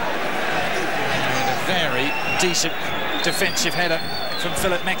 And a very decent defensive header from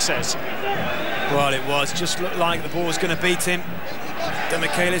Philip Mexes. Well, it was. Just looked like the ball was going to beat him.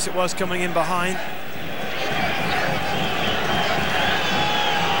 Demichelis it was coming in behind.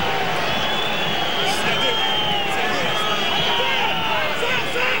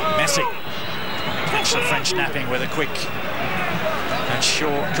 Messi catch the French napping with a quick and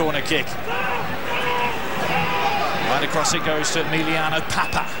short corner kick. Right across it goes to Emiliano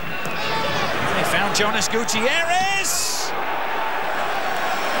Papa. They found Jonas Gutiérrez.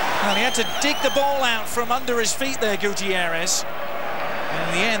 Well, he had to dig the ball out from under his feet there, Gutiérrez. And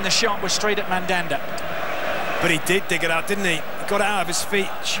in the end, the shot was straight at Mandanda. But he did dig it out, didn't he? He got it out of his feet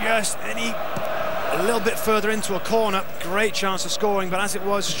just a little bit further into a corner. Great chance of scoring, but as it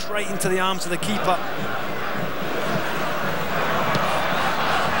was, straight into the arms of the keeper.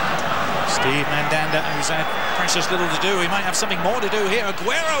 Steve Mandanda, who's had precious little to do. He might have something more to do here.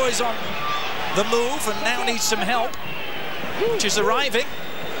 Agüero is on the move and now needs some help, which is arriving.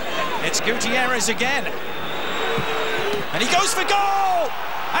 It's Gutiérrez again. And he goes for goal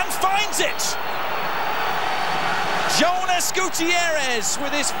and finds it. Jonas Gutiérrez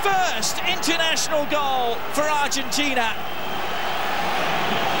with his first international goal for Argentina.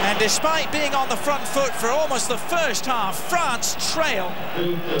 And despite being on the front foot for almost the first half, France trail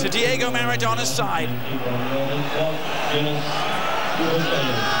to Diego Maradona's side.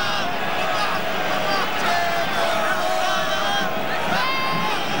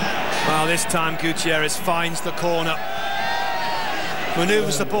 Well, this time Gutiérrez finds the corner.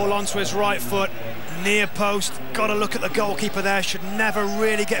 Manoeuvres the ball onto his right foot. Near post. Got to look at the goalkeeper there. Should never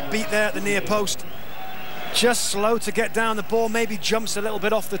really get beat there at the near post. Just slow to get down the ball. Maybe jumps a little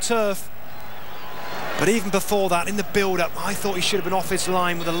bit off the turf. But even before that, in the build-up, I thought he should have been off his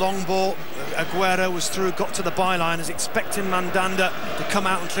line with a long ball. Agüero was through, got to the byline, is expecting Mandanda to come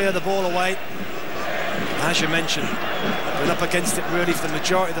out and clear the ball away. As you mentioned, been up against it really for the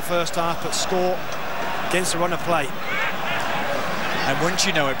majority of the first half, but score against a run of play. And wouldn't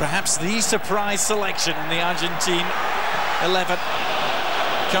you know it, perhaps the surprise selection in the Argentine 11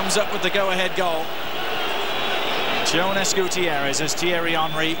 comes up with the go-ahead goal. Jonas Gutiérrez as Thierry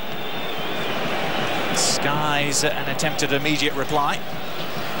Henry skies an attempted immediate reply.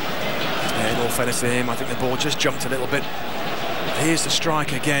 Yeah, in all fairness to him, I think the ball just jumped a little bit. Here's the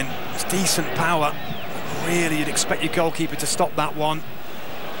strike again. It's decent power. Really, you'd expect your goalkeeper to stop that one.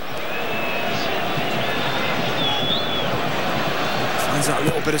 Finds that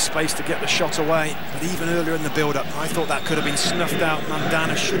little bit of space to get the shot away, but even earlier in the build-up, I thought that could have been snuffed out.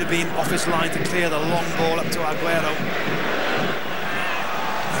 Mandanda should have been off his line to clear the long ball up to Agüero.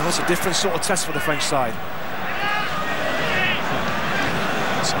 It was a different sort of test for the French side.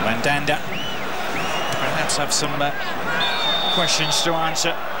 So Mandanda perhaps have some questions to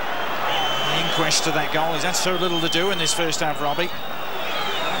answer. The inquest to that goal. He's had so little to do in this first half, Robbie.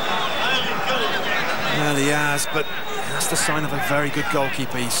 Well, he has, but that's the sign of a very good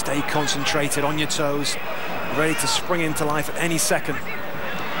goalkeeper. You stay concentrated, on your toes, ready to spring into life at any second.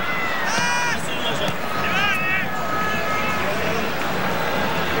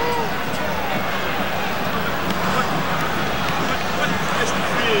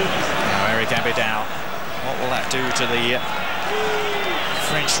 Now Eric Abidal, what will that do to the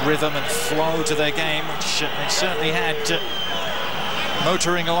French rhythm and flow to their game, which they certainly had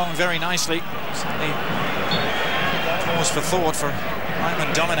motoring along very nicely. Certainly pause for thought for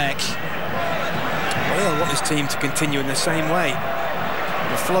Ivan Domenech. Well, I want his team to continue in the same way.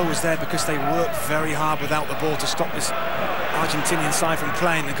 The flow was there because they worked very hard without the ball to stop this Argentinian side from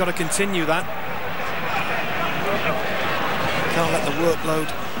playing. They've got to continue that. Can't let the workload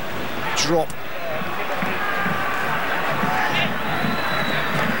drop.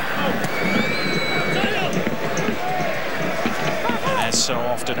 As so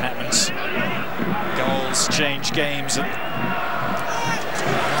often happens, goals change games, and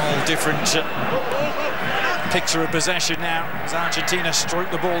all different picture of possession now as Argentina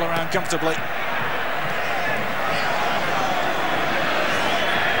stroke the ball around comfortably.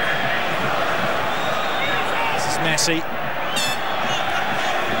 This is Messi.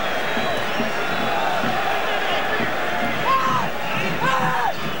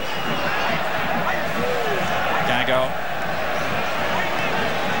 Gago.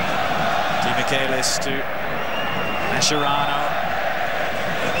 Demichelis to Mascherano.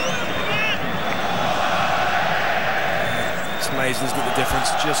 It's amazing, isn't it, the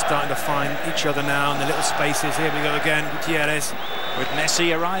difference? Just starting to find each other now in the little spaces. Here we go again, Gutiérrez. With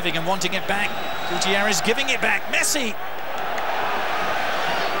Messi arriving and wanting it back. Gutiérrez giving it back. Messi!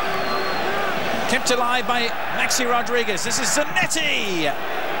 Kept alive by Maxi Rodriguez. This is Zanetti!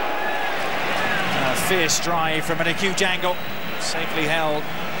 A fierce drive from an acute angle. Safely held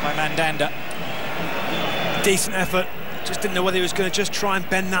by Mandanda. Decent effort. Just didn't know whether he was going to just try and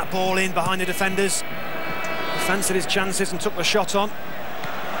bend that ball in behind the defenders. He fancied his chances and took the shot on.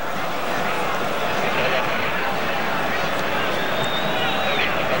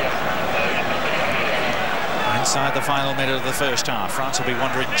 Inside the final minute of the first half, France will be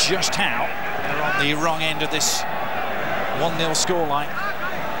wondering just how they're on the wrong end of this 1-0 scoreline.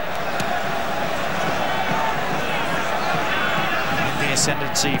 In the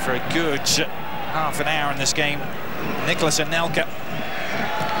ascendancy for a good half an hour in this game. Nicholas and Nelka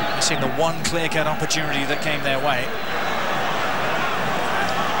missing the one clear-cut opportunity that came their way.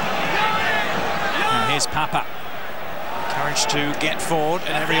 Now here's Papa. Courage to get forward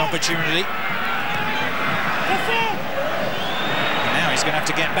at every opportunity. And now he's going to have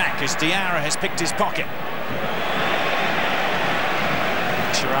to get back as Diarra has picked his pocket.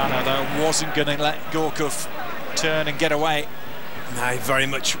 Mascherano, though, wasn't going to let Goalkeeper turn and get away. No, very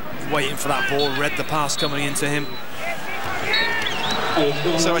much waiting for that ball, read the pass coming into him.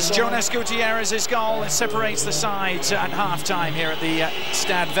 So it's Jonas Gutierrez's goal that separates the sides at half-time here at the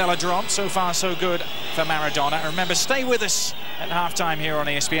Stade Velodrome. So far, so good for Maradona. And remember, stay with us at half-time here on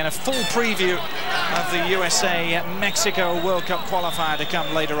ESPN. A full preview of the USA-Mexico World Cup qualifier to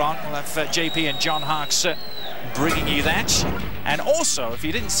come later on. We'll have JP and John Harks bringing you that. And also, if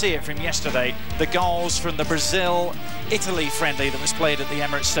you didn't see it from yesterday, the goals from the Brazil-Italy friendly that was played at the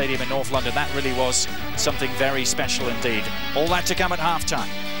Emirates Stadium in North London. That really was something very special indeed. All that to come at halftime.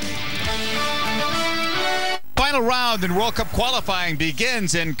 Final round in World Cup qualifying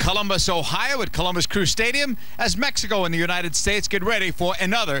begins in Columbus, Ohio at Columbus Crew Stadium as Mexico and the United States get ready for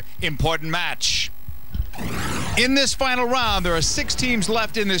another important match. In this final round, there are 6 teams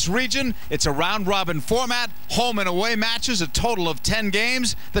left in this region. It's a round-robin format, home and away matches, a total of 10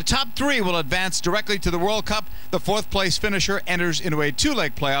 games. The top 3 will advance directly to the World Cup. The 4th-place finisher enters into a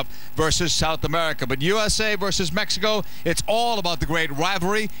 2-leg playoff versus South America. But USA versus Mexico, it's all about the great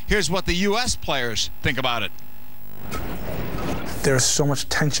rivalry. Here's what the U.S. players think about it. There's so much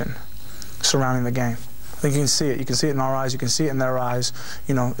tension surrounding the game. I think you can see it. You can see it in our eyes. You can see it in their eyes.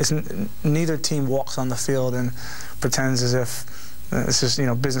 You know, neither team walks on the field and pretends as if it's just, you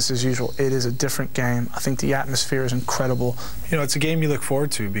know, business as usual. It is a different game. I think the atmosphere is incredible. You know, it's a game you look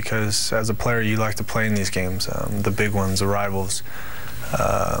forward to because as a player, you like to play in these games, the big ones, the rivals.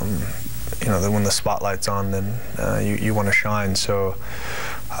 You know, when the spotlight's on, then you want to shine. So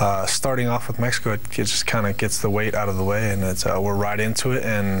starting off with Mexico, it just kind of gets the weight out of the way, and it's we're right into it,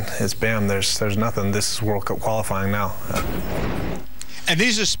 and it's bam. There's nothing. This is World Cup qualifying now. And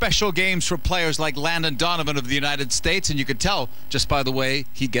these are special games for players like Landon Donovan of the United States, and you could tell just by the way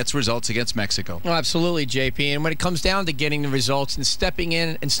he gets results against Mexico. Oh, absolutely, JP. And when it comes down to getting the results and stepping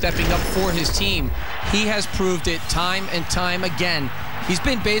in and stepping up for his team, he has proved it time and time again. He's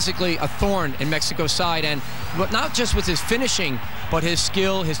been basically a thorn in Mexico's side, and but not just with his finishing, but his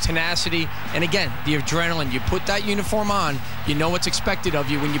skill, his tenacity, and again, the adrenaline. You put that uniform on, you know what's expected of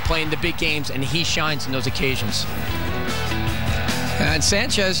you when you play in the big games, and he shines in those occasions. And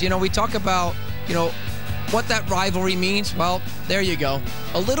Sanchez, you know, we talk about, you know, what that rivalry means, well, there you go.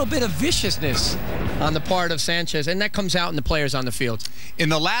 A little bit of viciousness on the part of Sanchez, and that comes out in the players on the field. In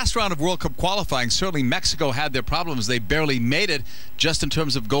the last round of World Cup qualifying, certainly Mexico had their problems. They barely made it just in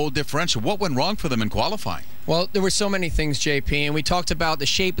terms of goal differential. What went wrong for them in qualifying? Well, there were so many things, JP, and we talked about the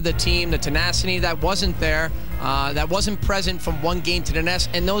shape of the team, the tenacity that wasn't there, that wasn't present from one game to the next,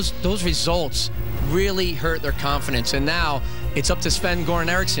 and those results really hurt their confidence. And now it's up to Sven-Göran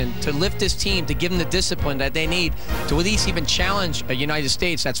Eriksson to lift this team, to give them the discipline that they need to at least even challenge a United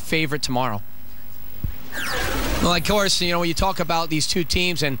States that's favorite tomorrow. Well, of course, you know, when you talk about these two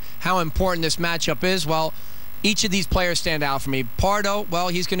teams and how important this matchup is, well, each of these players stand out for me. Pardo, well,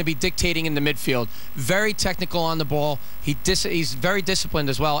 he's going to be dictating in the midfield. Very technical on the ball. He's very disciplined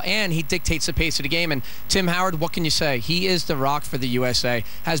as well, and he dictates the pace of the game. And Tim Howard, what can you say? He is the rock for the USA.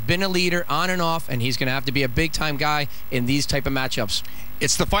 Has been a leader on and off, and he's going to have to be a big-time guy in these type of matchups.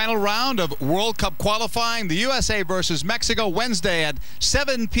 It's the final round of World Cup qualifying. The USA versus Mexico Wednesday at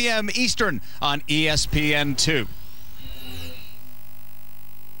 7 p.m. Eastern on ESPN2.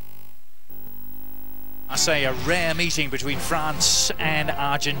 I say a rare meeting between France and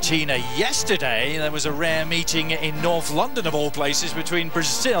Argentina. Yesterday, there was a rare meeting in North London, of all places, between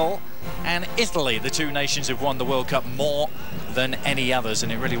Brazil and Italy. The two nations have won the World Cup more than any others,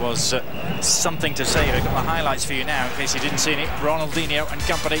 and it really was something to say. I've got the highlights for you now, in case you didn't see it. Ronaldinho and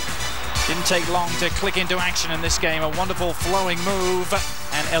company didn't take long to click into action in this game. A wonderful flowing move,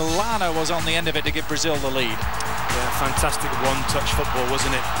 and Elano was on the end of it to give Brazil the lead. Yeah, fantastic one-touch football,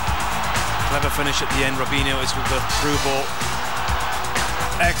 wasn't it? Clever finish at the end. Robinho is with the through ball.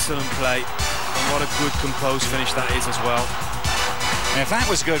 Excellent play. And what a good composed finish that is as well. And if that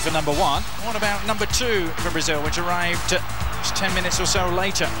was good for number one, what about number two for Brazil, which arrived just 10 minutes or so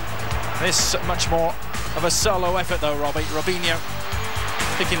later? This much more of a solo effort though, Robbie. Robinho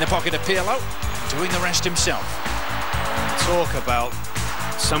picking the pocket of Pirlo, doing the rest himself. Talk about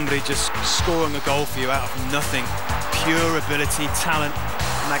somebody just scoring a goal for you out of nothing. Pure ability, talent.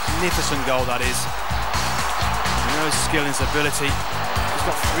 Magnificent goal that is. You know his skill and his ability. He's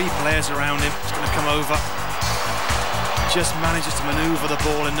got three players around him. He's going to come over. Just manages to manoeuvre the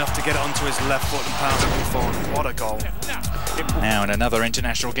ball enough to get it onto his left foot and pass it forward. What a goal. Now in another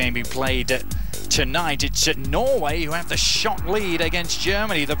international game being played tonight, it's Norway who have the shot lead against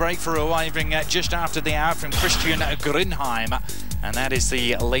Germany. The breakthrough arriving just after the hour from Christian Grünheim. And that is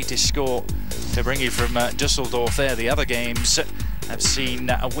the latest score to bring you from Dusseldorf there. The other games have seen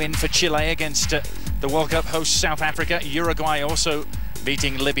a win for Chile against the World Cup host South Africa. Uruguay also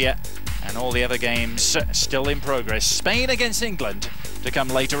beating Libya, and all the other games still in progress. Spain against England to come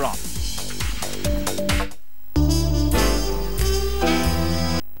later on.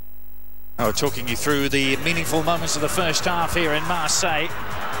 Talking you through the meaningful moments of the first half here in Marseille.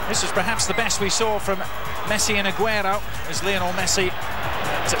 This was perhaps the best we saw from Messi and Agüero, as Lionel Messi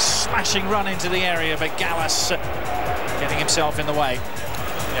a slashing run into the area, but Gallas getting himself in the way.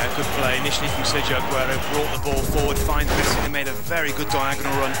 Yeah, good play initially from Sergio Agüero, brought the ball forward, finds Messi and made a very good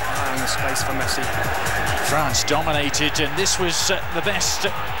diagonal run, allowing the space for Messi. France dominated, and this was the best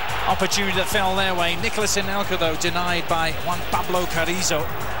opportunity that fell their way. Nicolas Anelka, though, denied by Juan Pablo Carrizo.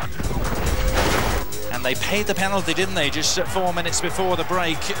 And they paid the penalty, didn't they, just 4 minutes before the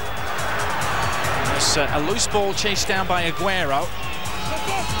break. It was a loose ball chased down by Agüero.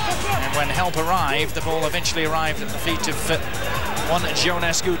 And when help arrived, the ball eventually arrived at the feet of one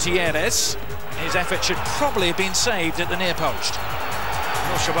Jonas Gutiérrez. His effort should probably have been saved at the near post.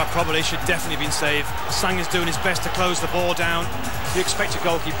 Not sure about probably, should definitely have been saved. Sang is doing his best to close the ball down. You expect your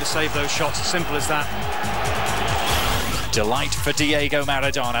goalkeeper to save those shots, as simple as that. Delight for Diego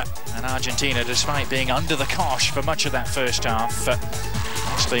Maradona, and Argentina, despite being under the cosh for much of that first half,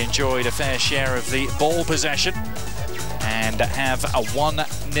 actually enjoyed a fair share of the ball possession and have a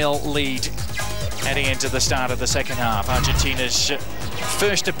 1-0 lead heading into the start of the second half. Argentina's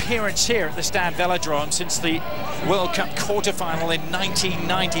first appearance here at the Stade Velodrome since the World Cup quarter-final in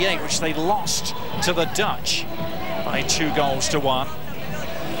 1998, which they lost to the Dutch by 2-1.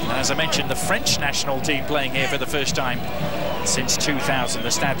 And as I mentioned, the French national team playing here for the first time since 2000.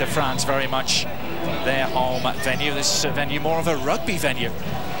 The Stade de France, very much their home venue. This venue more of a rugby venue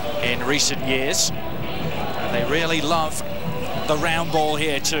in recent years. And they really love the round ball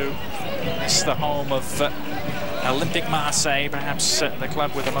here too. It's the home of Olympique Marseille, perhaps the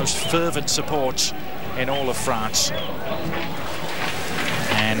club with the most fervent support in all of France.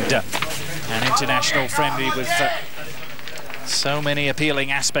 And an international friendly with so many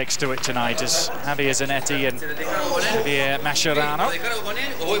appealing aspects to it tonight, as Javier Zanetti and Javier Mascherano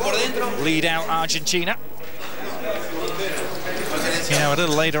lead out Argentina. You know, a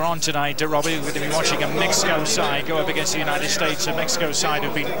little later on tonight, Robbie, we're going to be watching a Mexico side go up against the United States, a Mexico side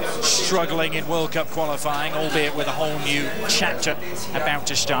who've been struggling in World Cup qualifying, albeit with a whole new chapter about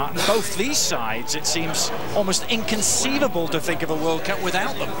to start. And both these sides, it seems almost inconceivable to think of a World Cup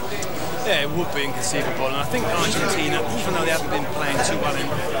without them. Yeah, it would be inconceivable, and I think Argentina, even though they haven't been playing too well in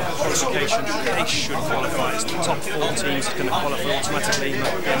qualification, they should qualify. It's the top 4 teams that are going to qualify automatically.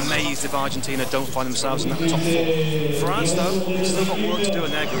 I'd be amazed if Argentina don't find themselves in that top 4. France, though, they've still got work to do in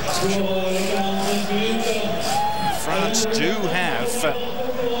their group, that's for sure. France do have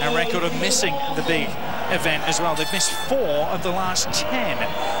a record of missing the big event as well. They've missed 4 of the last 10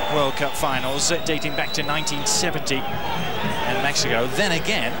 World Cup finals, dating back to 1970 in Mexico. Then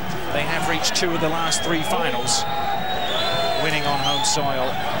again, they have reached 2 of the last 3 finals, winning on home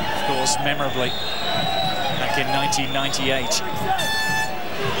soil, of course, memorably, back in 1998.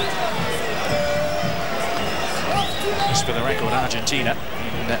 Just for the record, Argentina,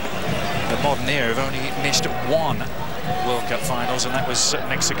 in the modern era, have only missed 1 World Cup finals, and that was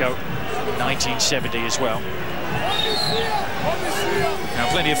Mexico 1970 as well. Now,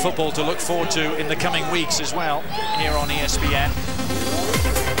 plenty of football to look forward to in the coming weeks as well, here on ESPN.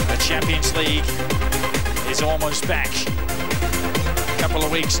 The Champions League is almost back. A couple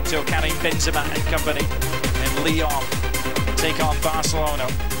of weeks until Karim Benzema and company in Lyon take on Barcelona.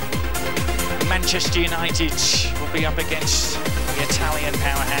 Manchester United will be up against the Italian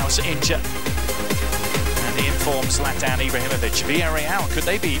powerhouse Inter and the informed Zlatan Ibrahimovic. Villarreal, could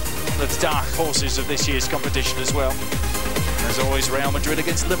they be the dark horses of this year's competition as well? As always, Real Madrid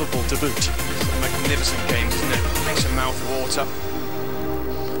against Liverpool to boot. It's a magnificent game, isn't it? Makes your mouth water.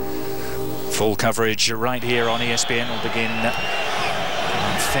 Full coverage right here on ESPN will begin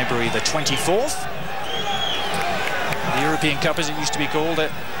on February the 24th. The European Cup, as it used to be called,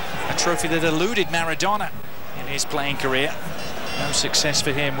 a trophy that eluded Maradona in his playing career. No success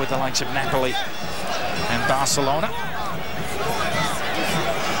for him with the likes of Napoli and Barcelona.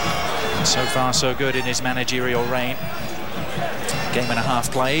 So far, so good in his managerial reign. Game and a half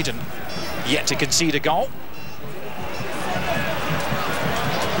played and yet to concede a goal.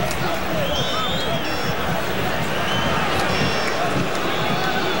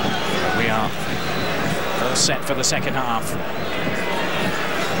 We are all set for the second half.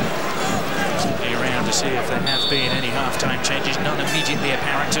 Looking around to see if there have been any half-time changes. None immediately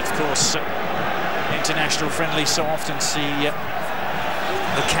apparent. Of course, international friendlies so often see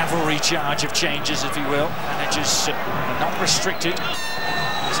the cavalry charge of changes, if you will. Managers are not restricted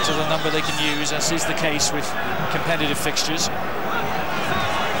as to the number they can use, as is the case with competitive fixtures.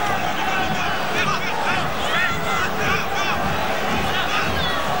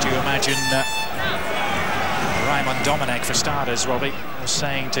 Do you imagine Raymond Domenech for starters, Robbie, was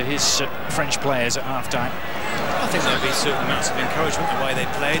saying to his French players at half-time? I think there'll be certain amounts of encouragement the way they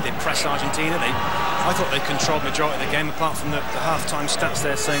played. They pressed Argentina. I thought they controlled the majority of the game, apart from the half-time stats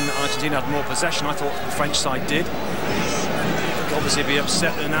there saying that Argentina had more possession. I thought the French side did. He'd obviously be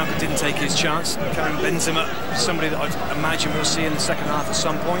upset that Ronaldo didn't take his chance. Karim Benzema, somebody that I'd imagine we'll see in the second half at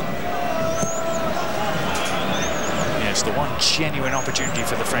some point. Yes, the one genuine opportunity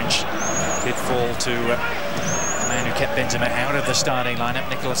for the French did fall to the man who kept Benzema out of the starting lineup,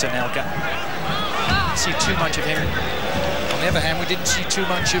 Nicolas Anelka. See too much of him. On the other hand, we didn't see too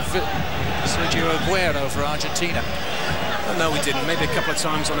much of Sergio Agüero for Argentina. Well, no, we didn't. Maybe a couple of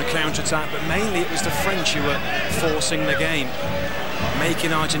times on a counter-attack, but mainly it was the French who were forcing the game,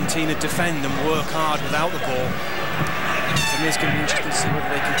 making Argentina defend and work hard without the ball. For me, it's going to be interesting to see whether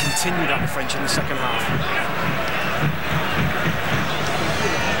they can continue that, the French, in the second half.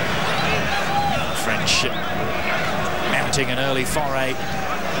 French mounting an early foray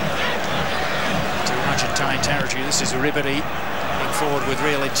to Argentine territory. This is Ribéry forward with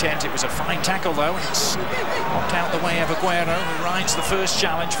real intent. It was a fine tackle though, and it's knocked out the way of Agüero, who rides the first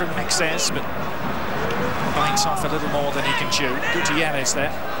challenge from Mexes, but bites off a little more than he can chew. Gutiérrez there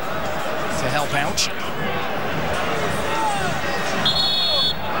to help out.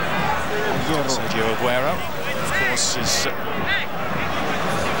 Sergio Agüero, of course, is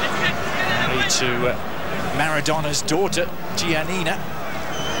married to Maradona's daughter, Giannina.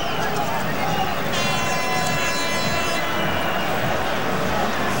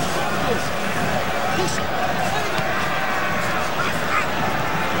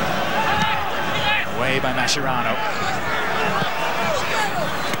 Away by Mascherano.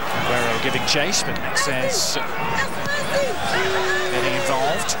 Agüero giving chase, but Mexes getting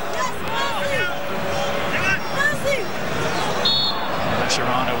involved.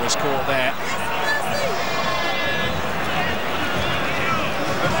 Mascherano was caught there.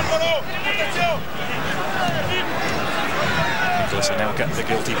 Douglas and now get the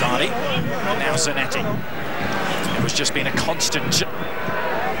guilty party. Now Zanetti. It was just been a constant.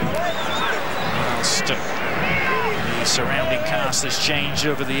 Whilst the surrounding cast has changed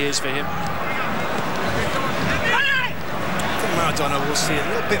over the years for him. Maradona will see a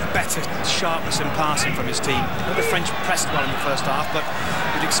little bit better sharpness in passing from his team. The French pressed well in the first half, but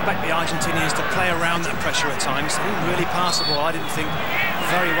you'd expect the Argentinians to play around that pressure at times. They didn't really pass the ball, I didn't think,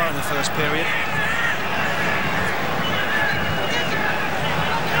 very well in the first period.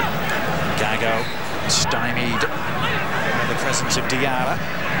 Gago stymied by the presence of Diarra.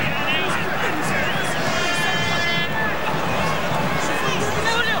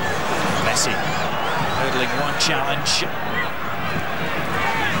 Messi hurdling one challenge.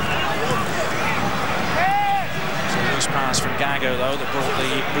 Pass from Gago, though, that brought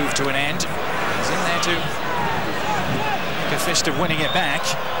the move to an end. He's in there to make a fist of winning it back.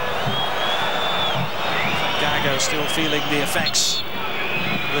 Gago still feeling the effects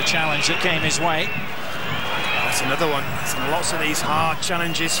of the challenge that came his way. That's another one. There's lots of these hard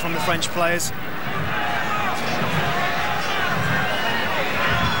challenges from the French players.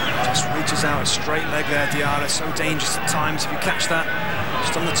 Just reaches out a straight leg there, Diarra. So dangerous at times if you catch that.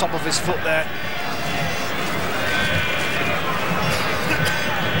 Just on the top of his foot there.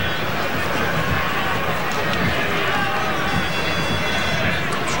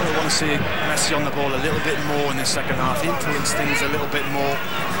 See Messi on the ball a little bit more in the second half, influence things a little bit more,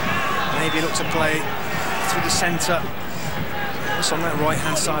 maybe look to play through the centre, just on that right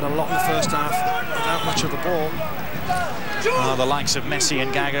hand side a lot in the first half without much of the ball. The likes of Messi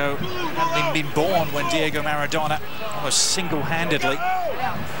and Gago hadn't even been born when Diego Maradona almost single-handedly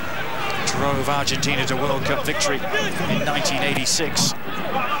drove Argentina to World Cup victory in 1986. They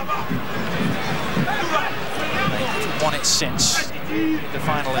haven't won it since the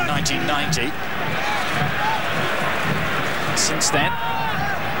final in 1990. Since then,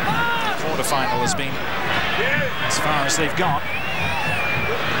 the quarter-final has been as far as they've got.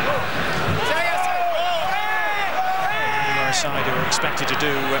 They are a side who are expected to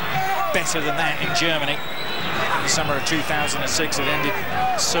do better than that in Germany. In the summer of 2006, it ended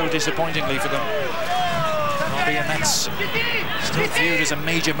so disappointingly for them. And that's still viewed as a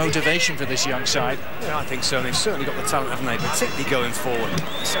major motivation for this young side. Yeah, I think so. They've certainly got the talent, haven't they? Particularly going forward.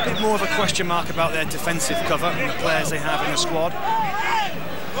 It's a bit more of a question mark about their defensive cover and the players they have in the squad.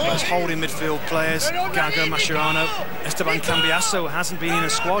 Those holding midfield players, Gago, Mascherano, Esteban Cambiasso hasn't been in a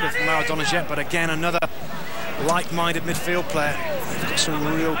squad of Maradona's yet, but again, another like-minded midfield player. They've got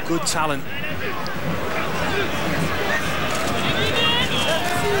some real good talent.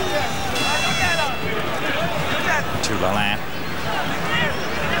 To Lalin.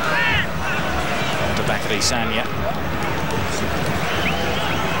 To back of Isania.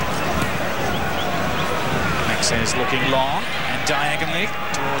 Maxi is looking long and diagonally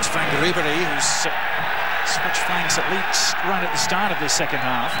towards Frank Ribery, who's switched flanks at least right at the start of this second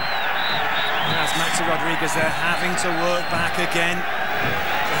half. That's Maxi Rodriguez there having to work back again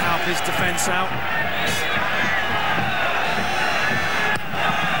to help his defence out.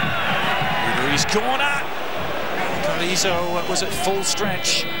 Ribery's corner. Carrizo was at full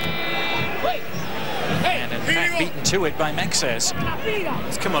stretch. And in fact beaten to it by Maxes.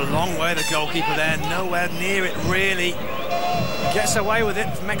 He's come a long way, the goalkeeper there, nowhere near it really. Gets away with it.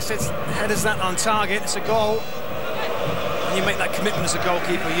 If Maxes headers that on target, it's a goal. When you make that commitment as a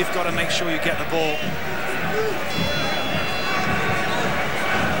goalkeeper, you've got to make sure you get the ball.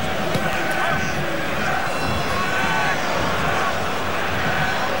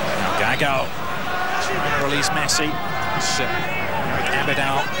 Now Gago trying to release Messi. Eric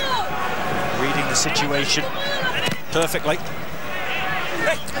Abidal reading the situation perfectly.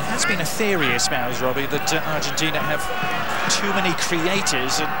 That's been a theory, I suppose, Robbie, that Argentina have too many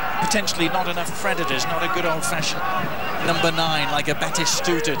creators and potentially not enough predators, not a good old-fashioned number 9 like a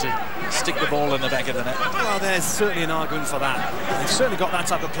Batistuta to stick the ball in the back of the net. Well, there's certainly an argument for that. They've certainly got that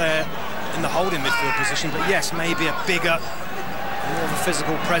type of player in the holding midfield position, but yes, maybe a bigger, more of a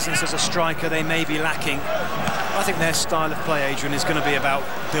physical presence as a striker they may be lacking. I think their style of play, Adrian, is going to be about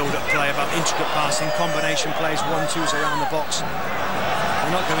build-up play, about intricate passing, combination plays, 1-2s around the box.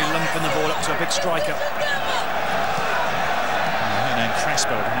 They're not going to be lumping the ball up to a big striker. And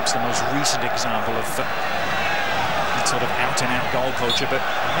Crespo, perhaps the most recent example of that sort of out-and-out goal poacher, but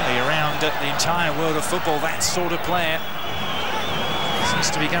really around the entire world of football, that sort of player seems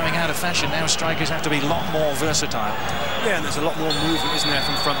to be going out of fashion. Now strikers have to be a lot more versatile. Yeah, and there's a lot more movement, isn't there,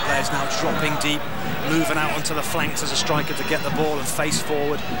 from front players now, dropping deep, moving out onto the flanks as a striker to get the ball and face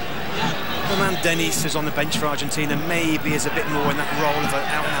forward. The man Denis is on the bench for Argentina, maybe is a bit more in that role of an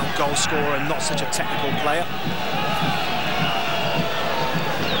out-and-out goal scorer and not such a technical player.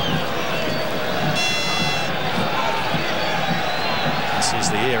 This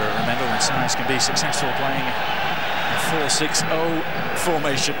is the era, remember, when sides can be successful playing a 4-6-0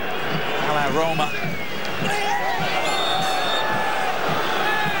 formation. A la Roma.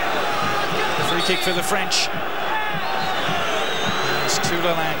 Free kick for the French. As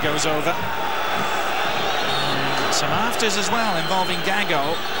Toulalan goes over. And some afters as well involving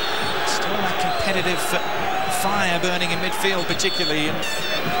Gago. Still that competitive fire burning in midfield, particularly. And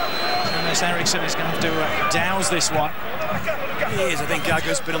Jonas Eriksson is going to have to douse this one. He is. I think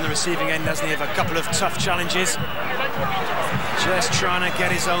Gago's been on the receiving end, hasn't he, of a couple of tough challenges. Just trying to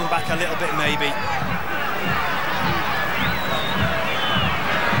get his own back a little bit, maybe.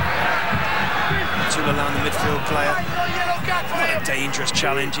 Toulalan, the midfield player. What a dangerous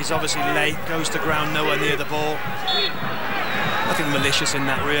challenge. He's obviously late, goes to ground nowhere near the ball. Nothing malicious in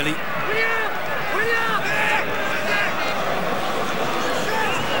that, really.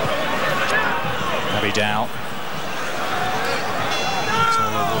 Down. It's a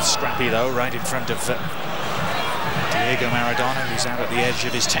little scrappy though, right in front of Diego Maradona, who's out at the edge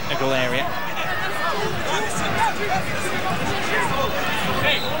of his technical area.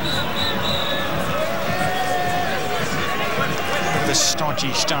 The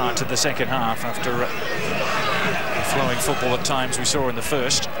stodgy start to the second half after the flowing football at times we saw in the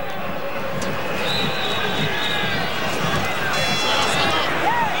first.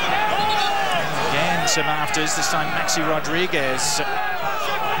 Some afters, this time Maxi Rodriguez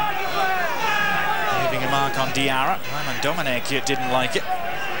leaving a mark on Diarra. Raymond Domenech didn't like it.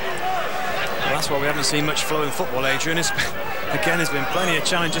 Well, that's why we haven't seen much flowing football, Adrian. Again, there's been plenty of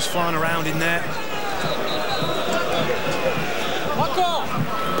challenges flying around in there.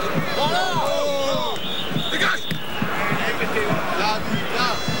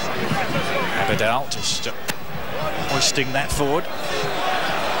 Abadal just hoisting that forward.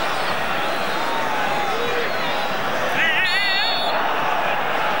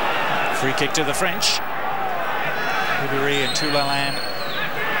 Free kick to the French. Ribéry and Toulalan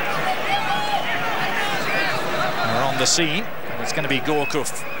are on the scene. And it's going to be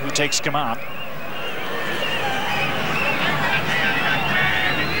Goalkeeper who takes command.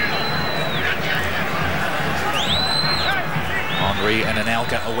 Henry and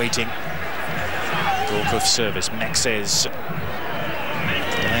Anelka awaiting Goalkeeper's service. Mexes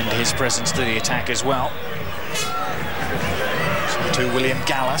lend his presence to the attack as well. So to William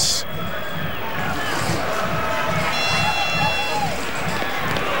Gallas.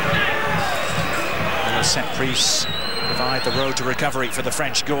 Set piece provide the road to recovery for the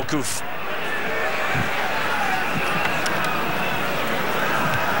French. Goalkeeper.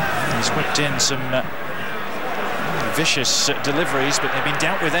 He's whipped in some vicious deliveries, but they've been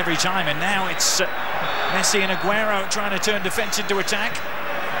dealt with every time, and now it's Messi and Agüero trying to turn defence into attack.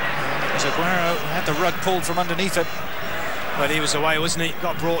 As Agüero had the rug pulled from underneath it. But he was away, wasn't he?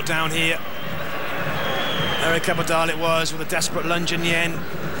 Got brought down here. Eric Abadal it was, with a desperate lunge in the end.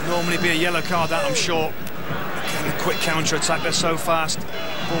 Normally be a yellow card, that I'm sure. And a quick counter-attack, but so fast.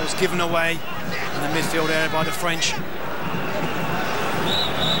 Ball's given away in the midfield area by the French.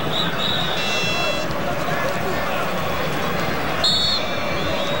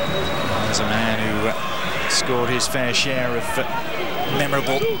 There's a man who scored his fair share of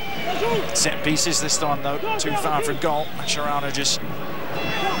memorable set pieces. This time, though, too far from goal. Mascherano just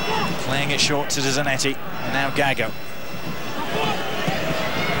playing it short to Zanetti. And now Gago.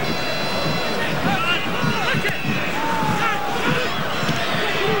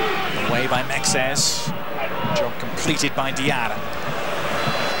 Away by Mexes. Job completed by Diarra.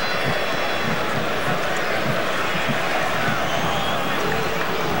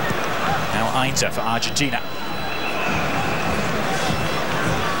 Now Heinze for Argentina.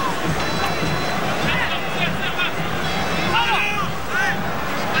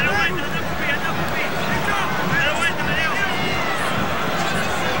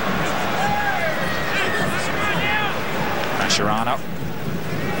 Mascherano.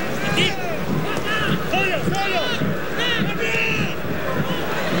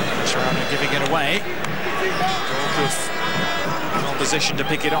 Mascherano giving it away. Goalkeeper in position to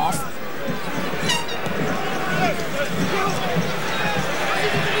pick it off.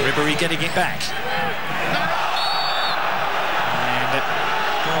 Ribéry getting it back. And it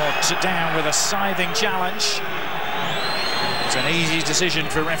brought down with a scything challenge. It's an easy decision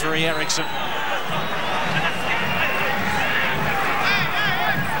for referee Eriksson.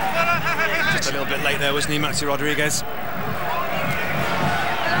 Just a little bit late there, wasn't he, Maxi Rodriguez?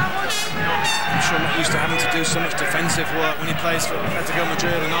 I'm sure not used to having to do so much defensive work when he plays for Atletico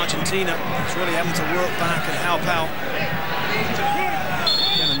Madrid and Argentina. He's really having to work back and help out.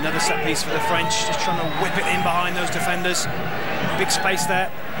 Again, Another set piece for the French, just trying to whip it in behind those defenders. Big space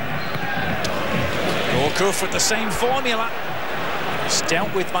there. Goalkeeper with the same formula. It's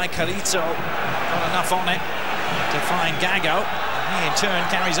dealt with by Carrizo. Not enough on it to find Gago. He in turn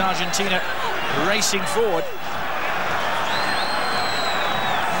carries Argentina racing forward.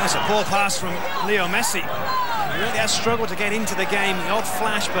 That's a poor pass from Leo Messi. He really has struggled to get into the game. The odd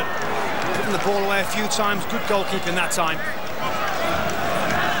flash, but given the ball away a few times. Good goalkeeping that time.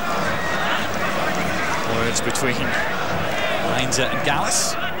 Words between Heinze and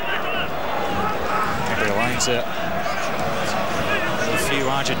Gallas. Gabriel Heinze, a few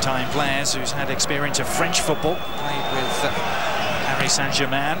Argentine players who's had experience of French football. Played with Paris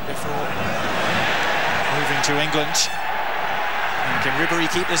Saint-Germain before moving to England. And can Ribéry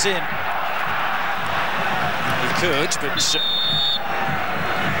keep this in? He could, but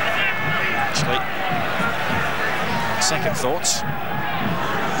actually, on second thoughts,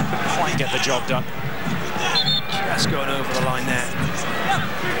 couldn't quite get the job done. That's going over the line there.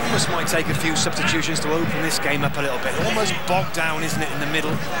 Almost might take a few substitutions to open this game up a little bit. Almost bogged down, isn't it, in the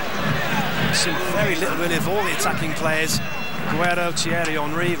middle? Seen very little really of all the attacking players. Agüero, Thierry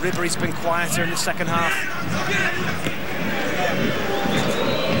Henry. Ribéry's been quieter in the second half.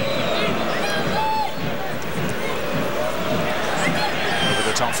 Over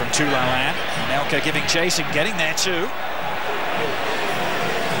the top from Toulalan. Nelka giving chase and getting there too.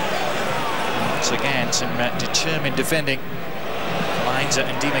 Once again, some determined defending. Heinze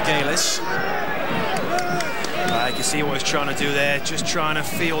and Demichelis. You can see what he's trying to do there, just trying to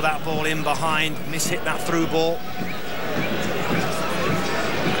feel that ball in behind, miss-hit that through ball.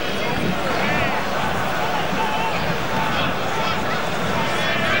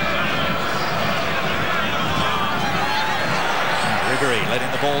 Ribéry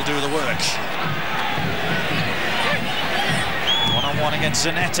letting the ball do the work. One-on-one against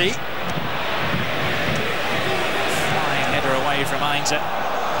Zanetti. Away from Heinze.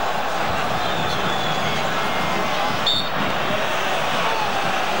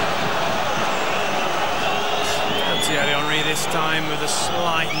 Thierry Henry this time with a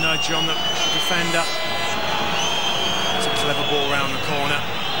slight nudge on the defender. It's a clever ball round the corner.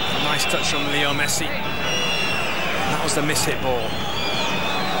 A nice touch from Leo Messi. That was the miss-hit ball.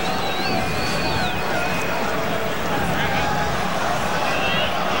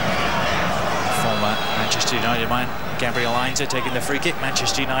 Former Manchester United man Gabriel Heinze taking the free kick.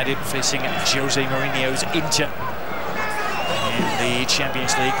 Manchester United facing Jose Mourinho's Inter in the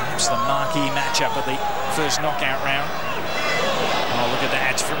Champions League. Perhaps the marquee matchup of the first knockout round. Oh, look at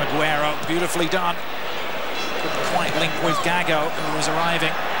that from Agüero. Beautifully done. Couldn't quite link with Gago, who was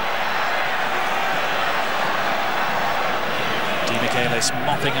arriving. Demichelis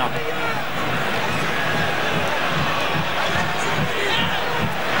mopping up.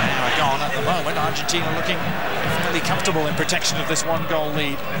 On at the moment, Argentina looking fairly comfortable in protection of this one-goal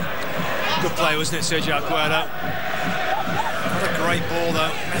lead. Good play, wasn't it, Sergio Agüero? What a great ball, though.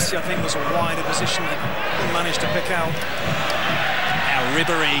 Messi, I think, was a wider position that he managed to pick out. Now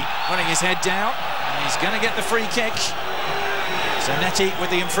Ribéry putting his head down. He's going to get the free kick. Zanetti with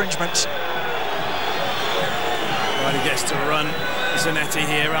the infringement. Well, he gets to run. Zanetti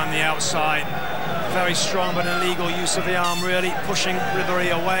here around the outside. Very strong but illegal use of the arm, really pushing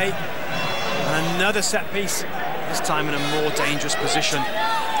Ribéry away. And another set piece, this time in a more dangerous position.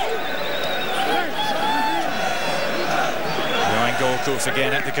 Going Goalkeeper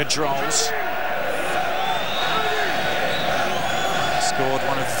again at the controls. Scored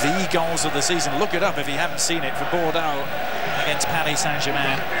one of the goals of the season. Look it up if you haven't seen it, for Bordeaux against Paris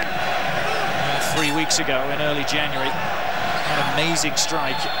Saint-Germain 3 weeks ago in early January. An amazing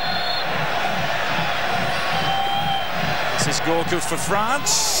strike. This is Goalkeeper for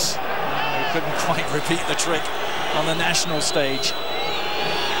France. Who couldn't quite repeat the trick on the national stage.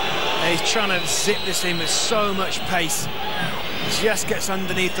 He's trying to zip this in with so much pace. Just gets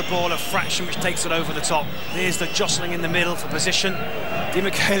underneath the ball a fraction, which takes it over the top. Here's the jostling in the middle for position.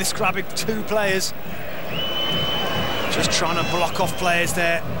 Demichelis grabbing two players. Just trying to block off players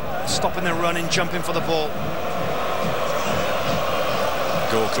there, stopping their running, jumping for the ball.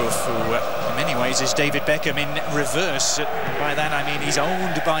 Goalkeeper, who in many ways is David Beckham in reverse. By that I mean he's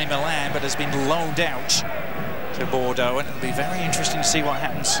owned by Milan but has been loaned out to Bordeaux, and it'll be very interesting to see what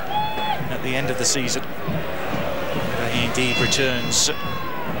happens at the end of the season. But he indeed returns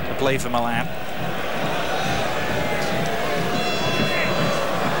to play for Milan.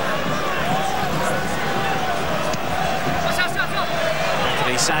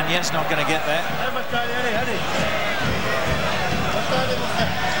 Sanya's not going to get there.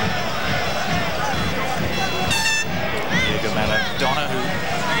 Maradona, who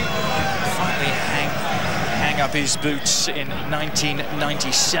hang up his boots in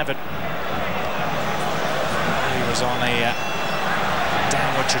 1997. He was on a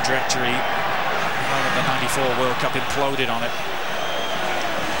downward trajectory when the '94 World Cup imploded on it.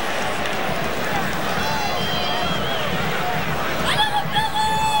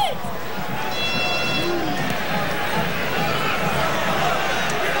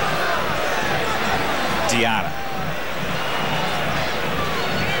 Diarra.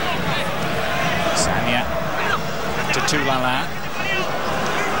 Sanya to Tulala.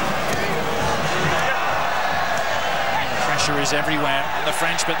 The pressure is everywhere on the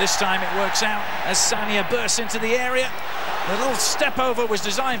French, but this time it works out as Sanya bursts into the area. The little step over was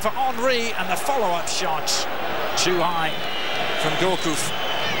designed for Henry, and the follow-up shot too high from Goalkeeper.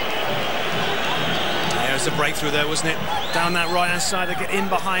 There's a breakthrough there, wasn't it? Down that right-hand side, they get in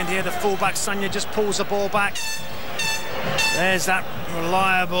behind here. The fullback, Sanya, just pulls the ball back. There's that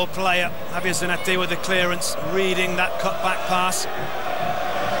reliable player, Javier Zanetti, with the clearance, reading that cut-back pass.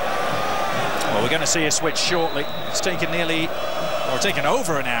 Well, we're going to see a switch shortly. It's taken taken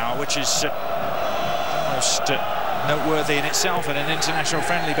over an hour, which is almost noteworthy in itself in an international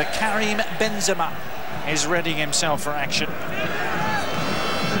friendly. But Karim Benzema is readying himself for action.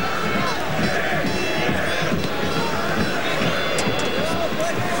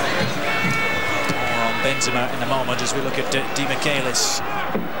 Benzema in a moment as we look at Demichelis.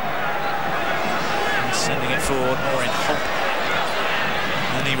 Sending it forward more in hope.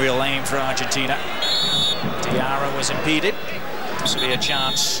 Any real aim for Argentina. Diarra was impeded. This will be a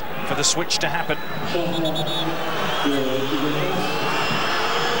chance for the switch to happen.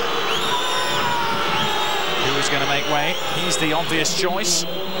 Who is going to make way? He's the obvious choice.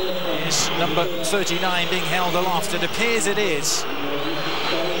 Is number 39 being held aloft? It appears it is.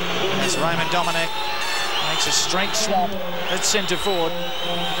 It's Raymond Dominic. Makes a straight swap at centre forward.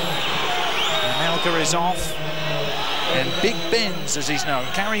 Melka is off. And Big Benz, as he's known,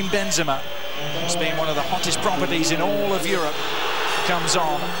 Karim Benzema, has been one of the hottest properties in all of Europe, comes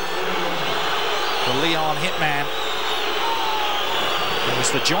on. The Lyon hitman. He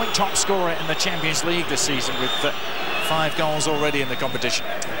was the joint top scorer in the Champions League this season with 5 goals already in the competition.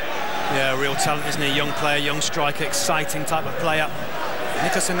 Yeah, real talent, isn't he? Young player, young striker, exciting type of player.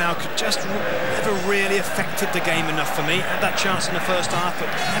 Nicholson now just never really affected the game enough for me. Had that chance in the first half, but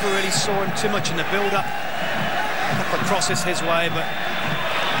never really saw him too much in the build-up. A couple of crosses his way, but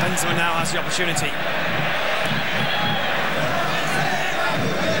Benzema now has the opportunity.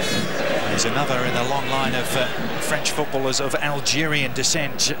 There's another in the long line of French footballers of Algerian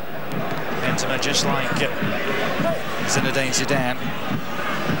descent. Benzema, just like Zinedine Zidane.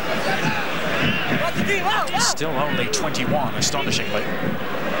 Still only 21, astonishingly.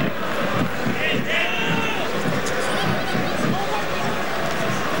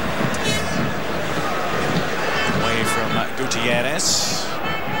 Away from Gutiérrez.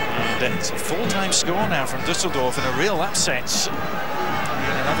 And it's a full-time score now from Düsseldorf in a real upset.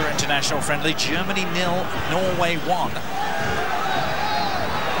 Another international friendly. Germany 0, Norway 1.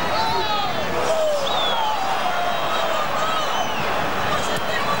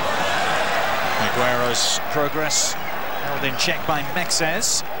 Agüero's progress held in check by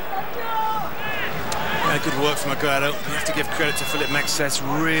Mexes. Yeah, good work from Agüero. You have to give credit to Philippe Mexes.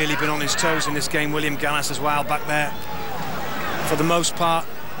 Really been on his toes in this game. William Gallas as well back there. For the most part,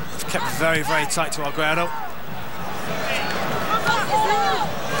 kept very, very tight to Agüero.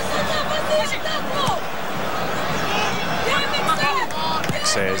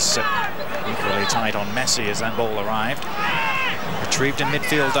 Mexes equally tight on Messi as that ball arrived. Retrieved in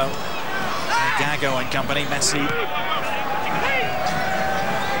midfield though. Gago and company. Messi.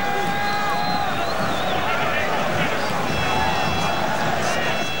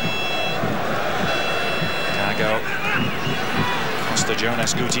 Gago. It's the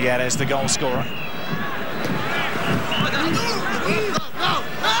Jonas Gutiérrez, the goal scorer.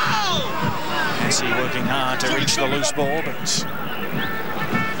 Messi working hard to reach the loose ball, but it's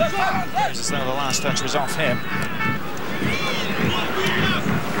as though the last touch was off him.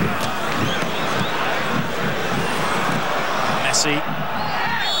 Messi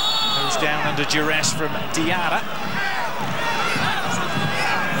goes down under duress from Diarra.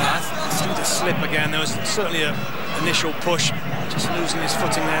 Seemed to slip again. There was certainly an initial push, just losing his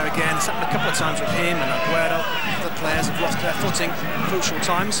footing there again. It's happened a couple of times with him and Agüero. Other players have lost their footing at crucial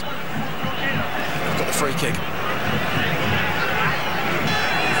times. They've got the free kick.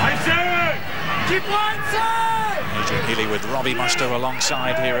 Adrian Healy with Robbie Musto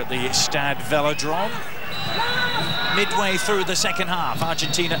alongside here at the Stade Velodrome. Midway through the second half,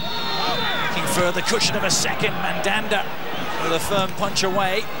 Argentina looking for the cushion of a second. Mandanda with a firm punch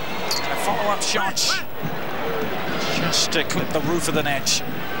away. A follow-up shot just clipped the roof of the net.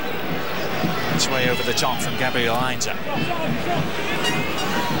 It's way over the top from Gabriel Heinze.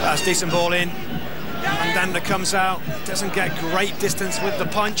 That's decent ball in. Mandanda comes out, doesn't get great distance with the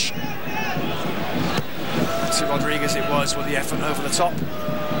punch. To Rodriguez it was with the effort over the top.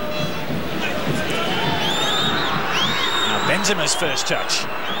 Now Benzema's first touch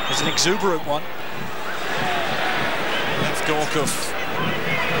is an exuberant one. Left Goalkeeper.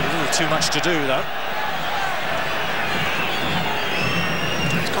 A little too much to do though.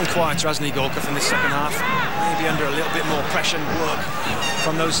 He's gone quieter, hasn't he, Goalkeeper, in this second half? Maybe under a little bit more pressure and work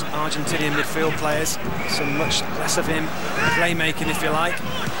from those Argentinian midfield players. So much less of him playmaking, if you like.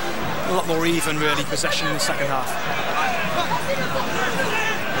 A lot more even, really, possession in the second half.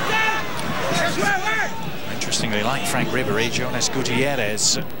 Interestingly, like Frank Ribery, Jonas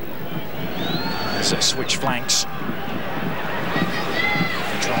Gutierrez has switched flanks.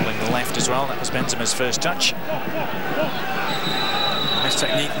 Controlling the left as well. That was Benzema's first touch. Nice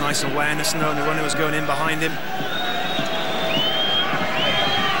technique, nice awareness, knowing the runner was going in behind him.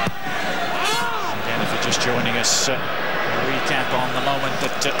 Again, if you're just joining us, recap on the moment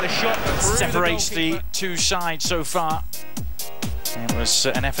that separates the two sides so far. It was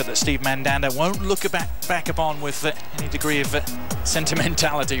an effort that Steve Mandanda won't look back upon with any degree of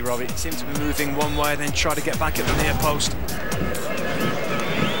sentimentality, Robbie. He seemed to be moving one way, then try to get back at the near post.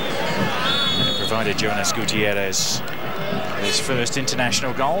 And it provided Jonas Gutierrez his first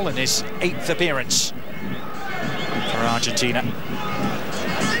international goal and his 8th appearance for Argentina.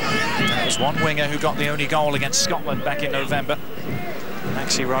 That was one winger who got the only goal against Scotland back in November.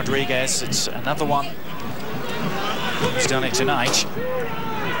 Maxi Rodriguez, it's another one who's done it tonight.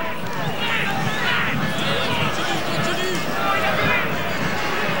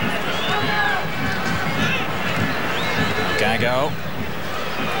 Gago,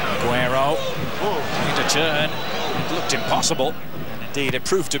 Agüero, trying to turn. It looked impossible, and indeed it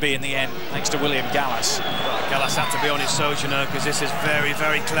proved to be in the end, thanks to William Gallas. Well, Gallas had to be on his toes, you know, because this is very,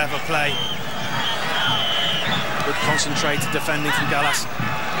 very clever play. Good concentrated defending from Gallas.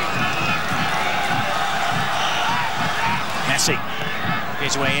 Messi,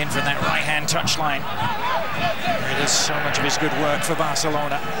 his way in from that right-hand touchline. It is so much of his good work for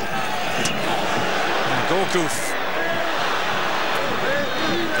Barcelona. Goalkeeper.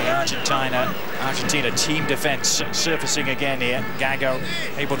 Argentina team defense surfacing again here. Gago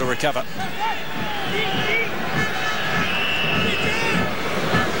able to recover.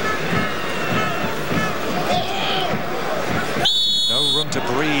 No room to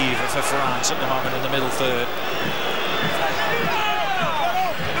breathe for France at the moment in the middle third.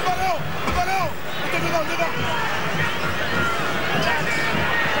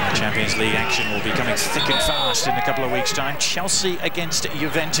 Champions League action will be coming thick and fast in a couple of weeks' time. Chelsea against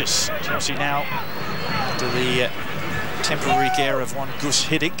Juventus. Chelsea now under the temporary care of one Gus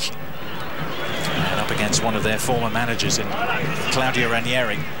Hiddink, and up against one of their former managers in Claudio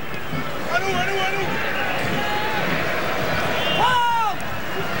Ranieri.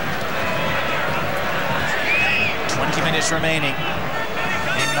 Minutes remaining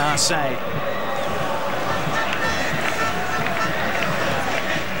in Marseille.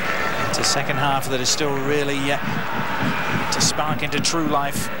 It's a second half that is still really to spark into true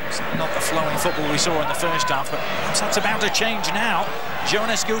life. It's not the flowing football we saw in the first half, but perhaps that's about to change now.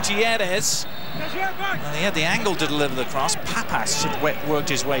 Jonas Gutierrez, well, he had the angle to deliver the cross. Papas had worked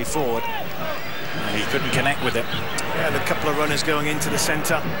his way forward, and he couldn't connect with it. Yeah, the couple of runners going into the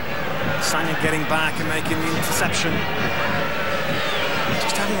centre. Sanya getting back and making the interception.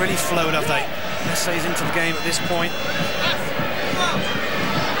 Just haven't really flowed, have they? Messi's into the game at this point.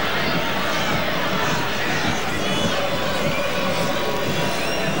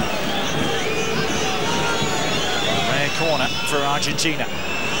 Rare corner for Argentina.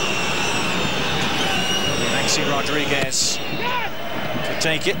 Maxi Rodriguez to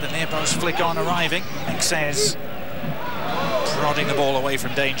take it. The near post flick on arriving. Heinze prodding the ball away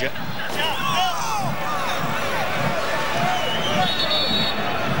from danger.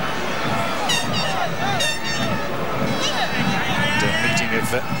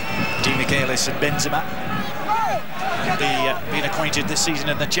 Demichelis and Benzema. Been acquainted this season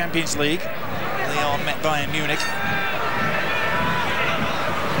in the Champions League. Lyon met Bayern Munich.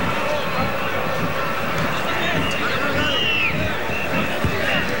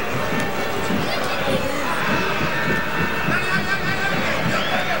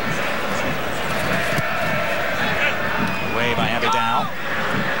 Away by Abidal.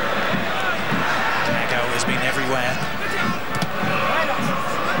 Gago has been everywhere.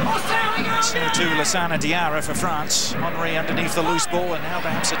 So to Lassana Diarra for France. Henry underneath the loose ball, and now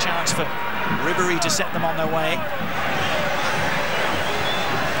perhaps a chance for Ribery to set them on their way.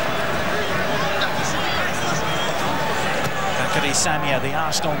 Sagna, the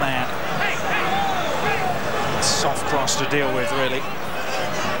Arsenal man. A soft cross to deal with, really.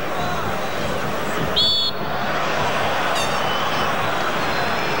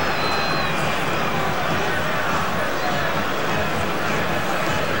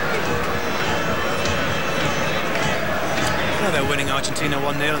 They're winning Argentina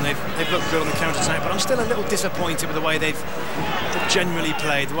 1-0 and they've looked good on the counter-attack, but I'm still a little disappointed with the way they've generally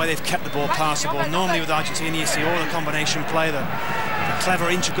played, the way they've kept the ball passable. Normally with Argentina you see all the combination play, the clever,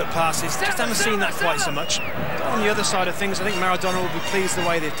 intricate passes. Just haven't seen that quite so much. But on the other side of things, I think Maradona will be pleased the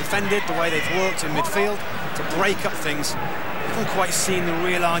way they've defended, the way they've worked in midfield to break up things. I haven't quite seen the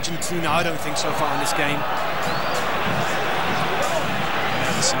real Argentina, I don't think, so far in this game.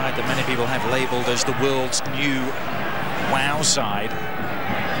 The side that many people have labelled as the world's new wow side.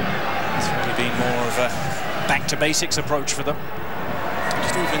 It's really been more of a back-to-basics approach for them.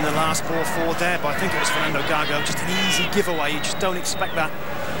 Just even in the last ball forward there, but I think it was Fernando Gago, just an easy giveaway. You just don't expect that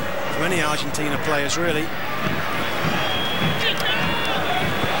from any Argentina players, really.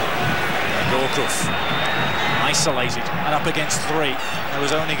 Goalkeeper isolated and up against three. There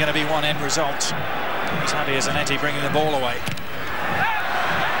was only going to be one end result. It's Javier Zanetti bringing the ball away.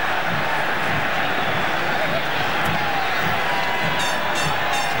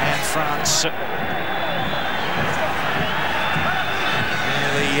 France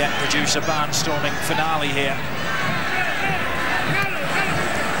really produce a barnstorming finale here.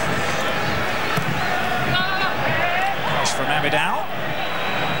 Cross from Abidal.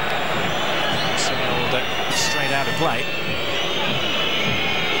 Signalled straight out of play.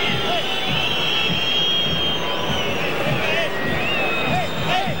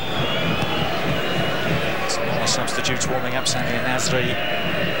 Some more substitutes warming up. Sani and Nasri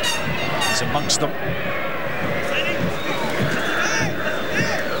is amongst them.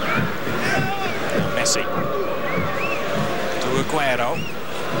 Messi to Agüero.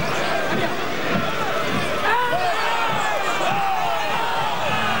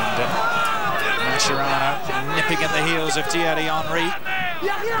 And Mascherano nipping at the heels of Thierry Henry.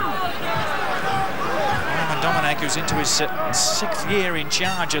 Dominic, who's into his 6th year in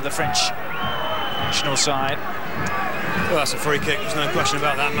charge of the French national side. Well, that's a free kick, there's no question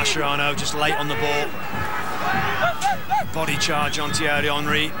about that. Mascherano just late on the ball. Body charge on Thierry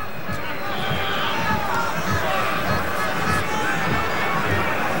Henry.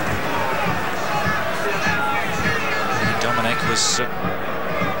 Dominic was saying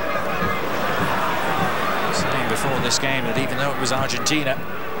before this game that even though it was Argentina,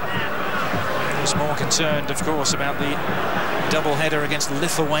 he was more concerned, of course, about the double-header against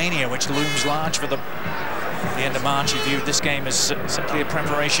Lithuania, which looms large for them. At the end of March, he viewed this game as simply a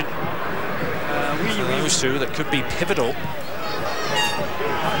preparation for those two that could be pivotal.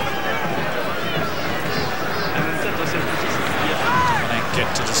 Dominic,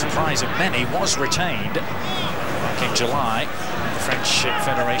 to the surprise of many, was retained back in July in the French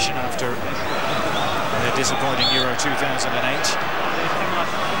Federation after their disappointing Euro 2008.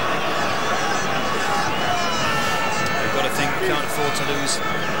 You've got to think we can't afford to lose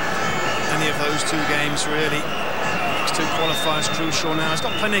any of those two games, really. Next two qualifiers crucial now. It's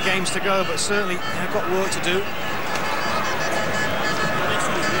got plenty of games to go, but certainly they've got work to do.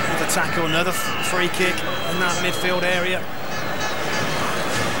 Another tackle, another free kick in that midfield area.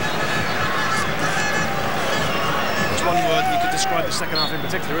 There's one word you could describe the second half in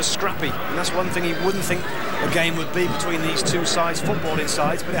particular as scrappy, and that's one thing you wouldn't think a game would be between these two sides, footballing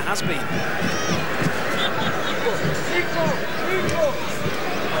sides, but it has been.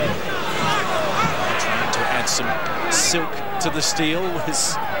 Add some silk to the steel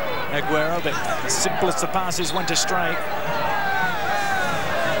was Agüero, but as simple as the passes went astray.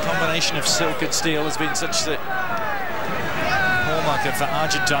 The combination of silk and steel has been such the hallmark of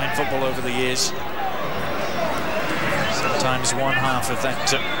Argentine football over the years. Sometimes one half of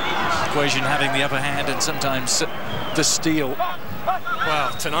that equation having the upper hand, and sometimes the steel.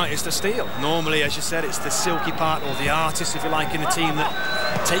 Well, tonight it's the steel. Normally, as you said, it's the silky part, or the artists, if you like, in the team that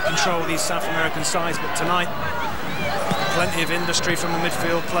take control of these South American sides. But tonight, plenty of industry from the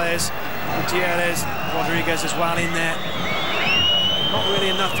midfield players. Gutiérrez, Rodriguez as well in there. Not really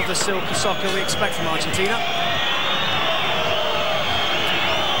enough of the silky soccer we expect from Argentina.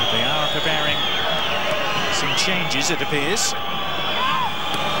 They are preparing some changes, it appears.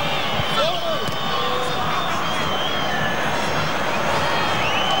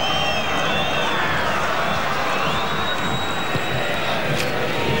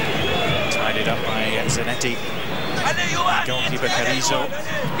 Zanetti, goalkeeper Carrizo.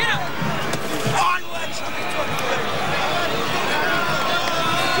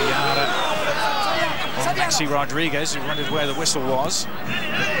 On Maxi Rodriguez, who wondered where the whistle was.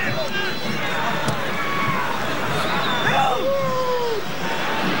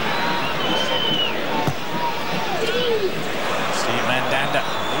 Steve Mandanda,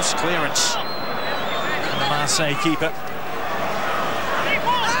 loose clearance from the Marseille keeper.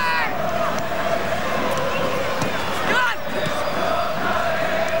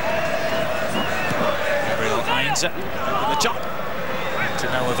 Gabriel Heinze over the top, to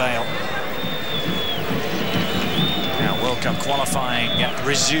no avail. Now World Cup qualifying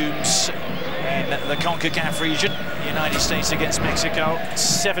resumes in the CONCACAF region. United States against Mexico,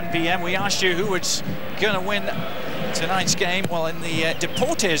 7 p.m. We asked you who was going to win tonight's game. Well, in the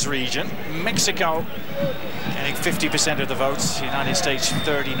Deportes region, Mexico getting 50% of the votes, United States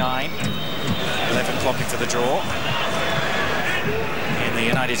 39, 11 clocking for the draw. In the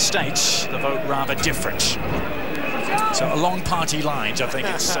United States, the vote rather different. So along party lines, I think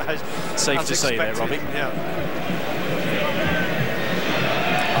it's safe to say there, Robbie. Yeah.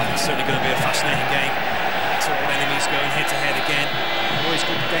 It's certainly going to be a fascinating game. Two old enemies going head-to-head again. Always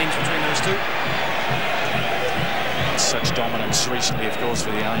good games between those two. Such dominance recently, of course,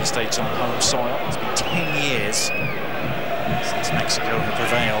 for the United States on home soil. It's been 10 years since Mexico had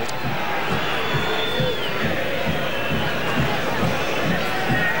prevailed.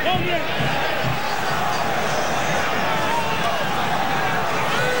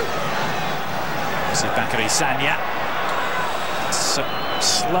 Sanya. It's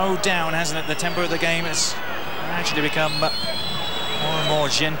slowed down, hasn't it? The tempo of the game has actually become more and more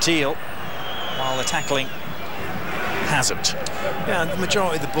genteel, while the tackling hasn't. Yeah, and the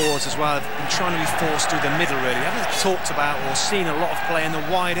majority of the boards as well have been trying to be forced through the middle, really. We haven't talked about or seen a lot of play in the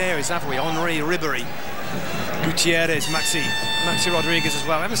wide areas, have we? Henry, Ribéry, Gutiérrez, Maxi Rodriguez as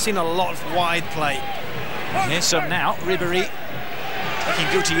well. We haven't seen a lot of wide play. Here's some now. Ribéry taking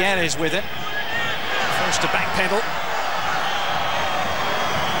Gutiérrez with it. To backpedal.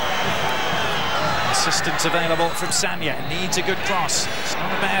 Assistance available from Sanya. Needs a good cross. It's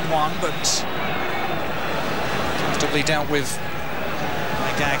not a bad one, but comfortably dealt with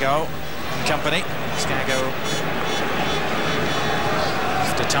by Gago and company. Gago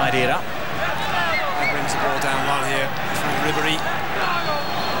has to tidy it up. He brings the ball down well here through Ribéry.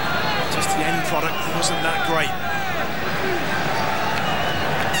 Just the end product wasn't that great.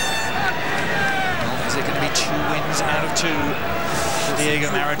 Is it going to be 2 wins out of 2 for Diego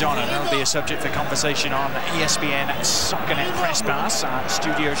Maradona? That'll be a subject for conversation on ESPN SoccerNet Press Pass, our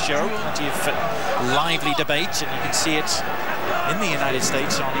studio show. Plenty of lively debate, and you can see it in the United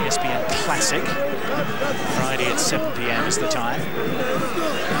States on ESPN Classic. Friday at 7 p.m. is the time.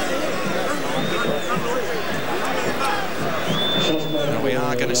 And we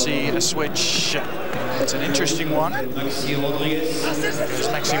are going to see a switch. It's an interesting one. Because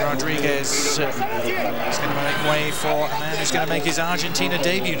Maxi Rodriguez is going to make way for a man who's going to make his Argentina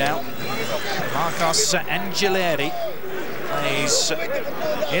debut now. Marcos Angeleri plays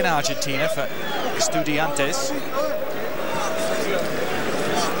in Argentina for Estudiantes.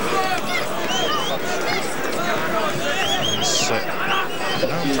 He's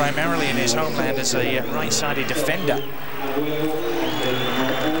known primarily in his homeland as a right-sided defender.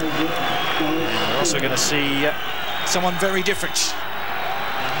 We're also going to see someone very different,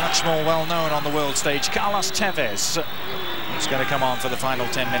 much more well-known on the world stage, Carlos Tevez, who's going to come on for the final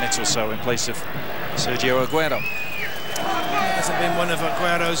 10 minutes or so in place of Sergio Agüero. Hasn't been one of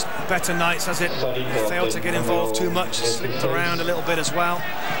Agüero's better nights, has it? He failed to get involved too much, slipped around a little bit as well.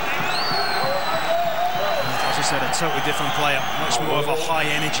 As I said, a totally different player, much more of a high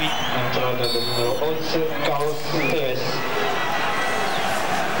energy.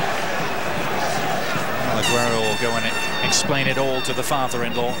 Agüero will go and explain it all to the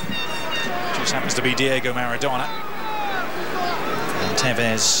father-in-law, just happens to be Diego Maradona. And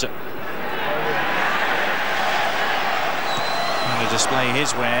Tevez going to display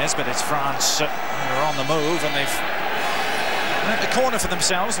his wares, but it's France who are on the move, and they've at the corner for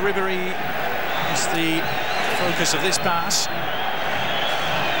themselves. Ribéry is the focus of this pass.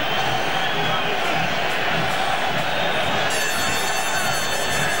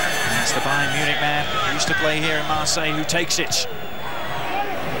 The Bayern Munich man who used to play here in Marseille, who takes it.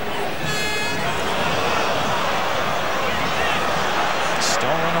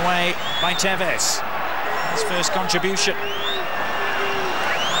 Stolen away by Tevez. His first contribution. And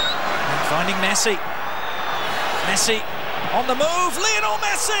finding Messi. Messi on the move. Lionel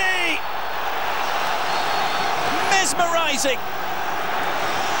Messi! Mesmerizing.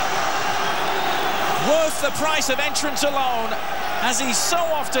 Worth the price of entrance alone, as he so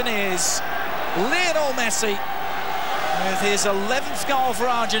often is. Lionel Messi with his 11th goal for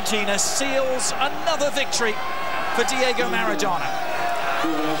Argentina, seals another victory for Diego Maradona.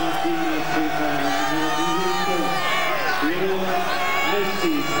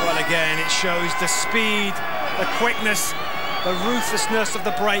 Well, again, it shows the speed, the quickness, the ruthlessness of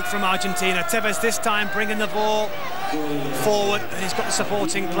the break from Argentina. Tevez this time bringing the ball forward, and he's got the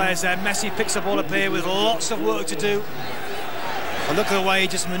supporting players there. Messi picks the ball up here with lots of work to do. But look at the way he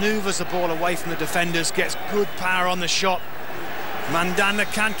just manoeuvres the ball away from the defenders, gets good power on the shot. Mandanda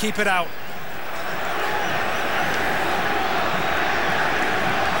can't keep it out.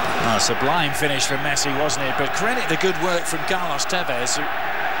 Oh, sublime finish from Messi, wasn't it? But credit the good work from Carlos Tevez, who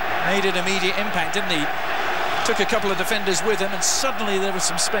made an immediate impact, didn't he? Took a couple of defenders with him, and suddenly there was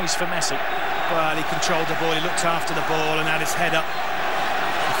some space for Messi. Well, he controlled the ball, he looked after the ball and had his head up.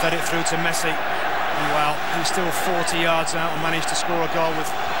 He fed it through to Messi. And well, he was still 40 yards out and managed to score a goal with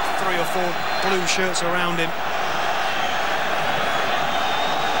 3 or 4 blue shirts around him.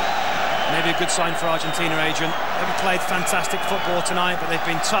 Maybe a good sign for Argentina, Adrian. They haven't played fantastic football tonight, but they've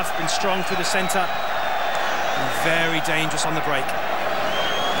been tough, been strong through the centre, and very dangerous on the break.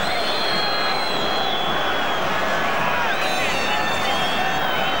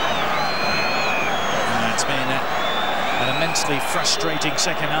 It's been an immensely frustrating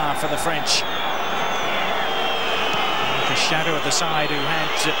second half for the French. The shadow at the side who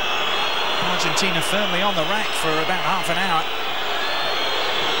had Argentina firmly on the rack for about half an hour.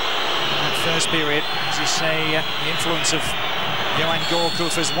 First period, as you say, the influence of Johan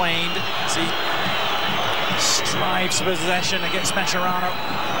Goalkeeper has waned as he strives for possession against Mascherano.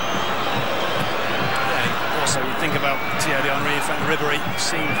 Yeah, also, you think about Thierry Henry and Frank Ribéry, you've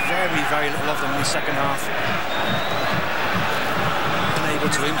seen very little of them in the second half. Unable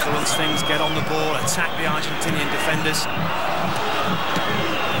to influence things, get on the ball, attack the Argentinian defenders.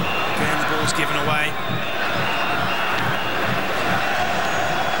 Again, the ball's given away.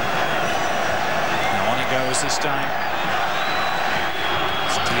 Goes this time.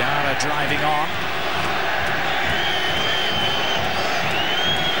 It's Diarra driving on.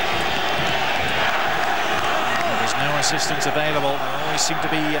 Well, there's no assistance available. There always seem to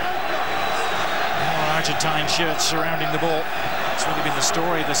be more Argentine shirts surrounding the ball. It's really been the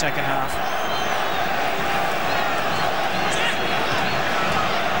story of the second half.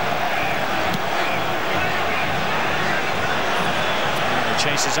 And the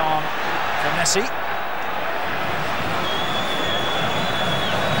chase is on for Messi.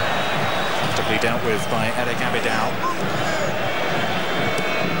 Dealt with by Eric Abidal.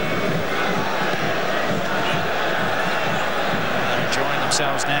 They're enjoying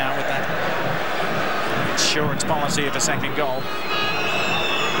themselves now with that insurance policy of a second goal.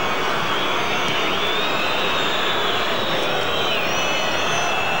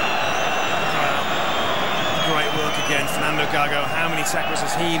 Well, great work again, Fernando Gago. How many tackles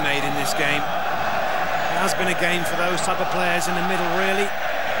has he made in this game? It has been a game for those type of players in the middle, really.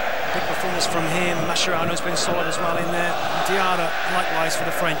 Big performance from him. Mascherano's been solid as well in there. And Diarra, likewise for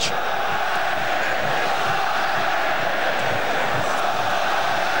the French.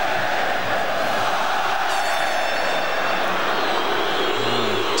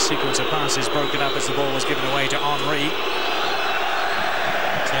 Sequence of passes broken up as the ball was given away to Henry.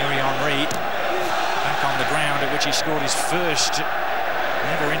 Thierry Henry back on the ground, at which he scored his first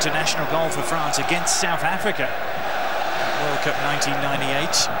ever international goal for France against South Africa. World Cup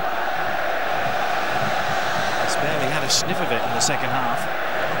 1998. Barely had a sniff of it in the second half.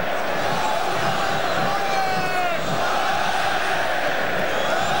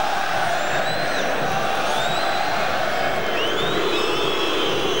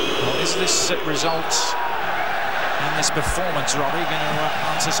 Well, is this result and this performance, Robbie, going to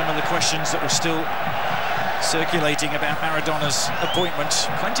answer some of the questions that were still circulating about Maradona's appointment?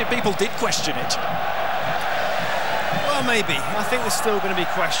 Plenty of people did question it. Well, maybe. I think there's still going to be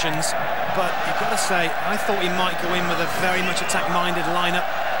questions, but you've got to say, I thought he might go in with a very much attack-minded lineup,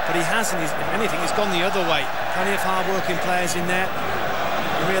 but he hasn't. If anything, he's gone the other way. Plenty of hard-working players in there.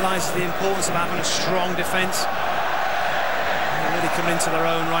 He realises the importance of having a strong defence. They're really coming into their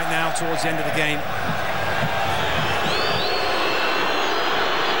own right now towards the end of the game.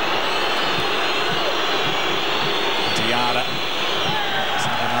 Diarra. Is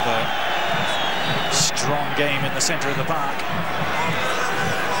that another strong game in the centre of the park?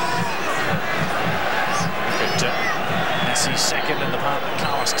 Look at Messi's second and the part that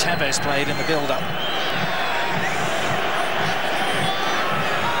Carlos Tevez played in the build-up.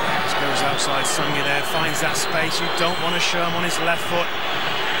 Just goes outside Sungi there, finds that space. You don't want to show him on his left foot.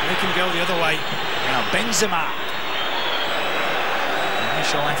 He can go the other way. Now Benzema. The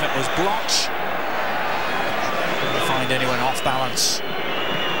initial effort was blocked. find anyone off balance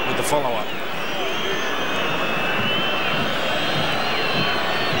with the follow-up.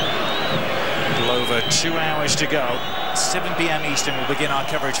 A little over 2 hours to go. 7 p.m. Eastern will begin our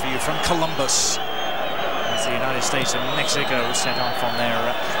coverage for you from Columbus as the United States and Mexico set off on their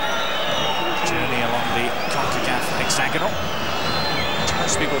journey along the CONCACAF hexagonal, which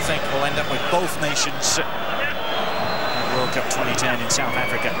most people think will end up with both nations at World Cup 2010 in South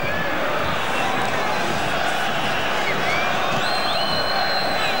Africa.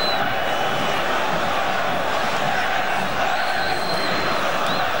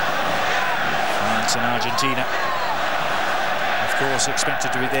 France and Argentina, of course,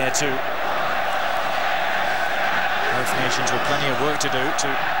 expected to be there too. Both nations with plenty of work to do to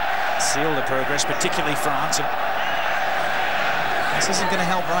seal the progress, particularly France. And this isn't going to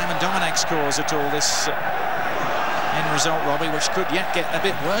help Raymond Domenech's cause at all, this end result, Robbie, which could yet get a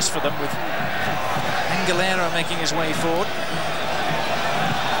bit worse for them, with Angeleri making his way forward.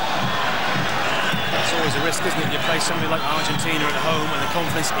 It's always a risk, isn't it? You play somebody like Argentina at home and the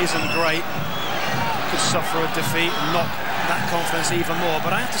confidence isn't great. You could suffer a defeat and knock that confidence even more.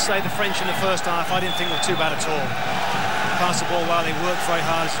 But I have to say, the French in the first half, I didn't think were too bad at all. Pass the ball well, they worked very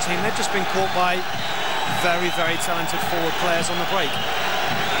hard as a team. They've just been caught by very, very talented forward players on the break.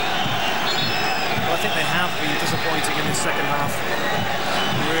 But I think they have been disappointing in the second half.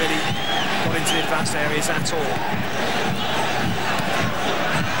 Really got into the advanced areas at all.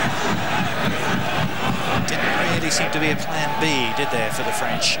 Didn't really seem to be a plan B, did there, for the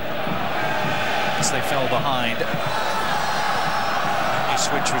French, as they fell behind. The only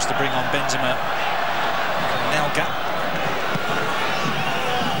switch was to bring on Benzema. Nelka.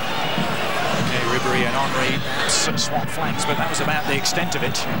 And Henry swap flanks, but that was about the extent of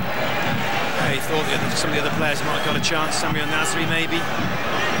it. Yeah, he thought some of the other players might have got a chance. Samuel Nasri, maybe.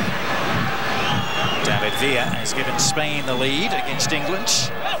 David Villa has given Spain the lead against England.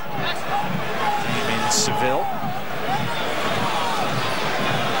 Game in Seville.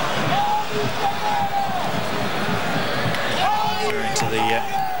 We're into the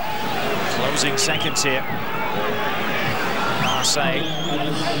closing seconds here. Marseille,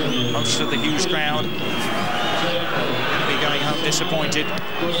 most of the huge crowd will be going home disappointed. I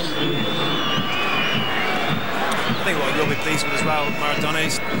think what you'll be pleased with as well, Maradona,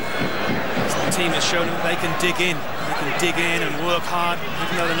 is the team has shown that they can dig in. They can dig in and work hard,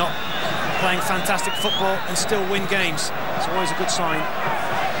 even though they're not playing fantastic football, and still win games. It's always a good sign.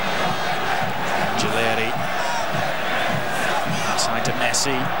 Angeleri, side to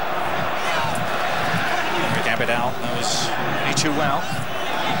Messi. Gabriel knows only too well.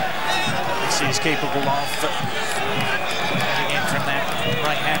 Messi is capable of getting in from that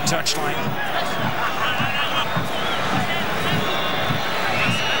right-hand touchline.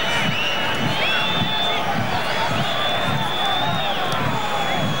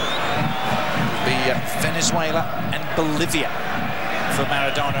 It'll be Venezuela and Bolivia for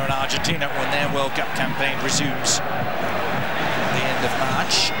Maradona and Argentina when their World Cup campaign resumes at the end of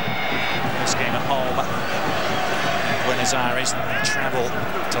March. This game at home, Buenos Aires, and they travel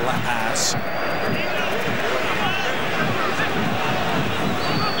to La Paz.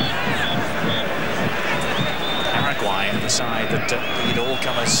 Paraguay at the side that lead all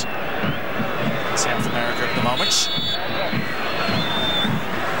comers in South America at the moment.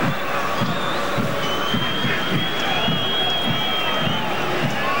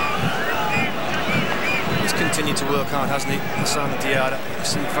 Continued to work hard, hasn't he? Lassana Diarra. We've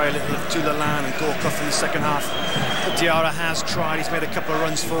seen very little of Toulalan and Goalkeeper in the second half. But Diarra has tried. He's made a couple of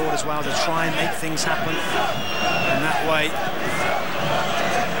runs forward as well to try and make things happen in that way.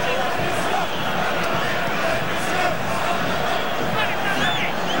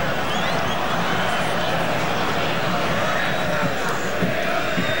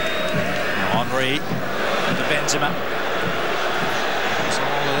 Henry to Benzema. It's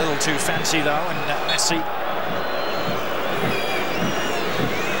all a little too fancy though, and Messi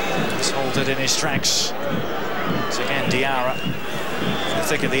halted in his tracks. It's again Diarra in the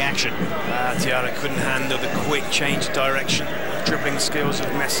thick of the action. Diarra couldn't handle the quick change of direction. Dribbling skills of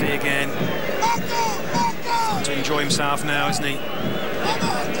Messi again. To enjoy himself now, isn't he?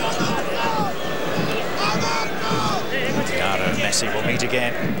 Diarra and Messi will meet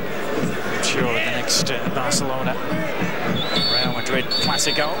again, I'm sure, at the next Barcelona Real Madrid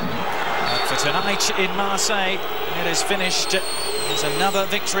Clasico. For tonight in Marseille, it is finished. It's another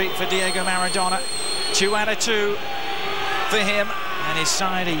victory for Diego Maradona. 2 out of 2 for him, and his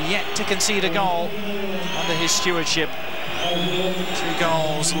side are yet to concede a goal under his stewardship. 2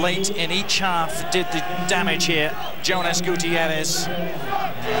 goals late in each half did the damage here. Jonas, Gutiérrez,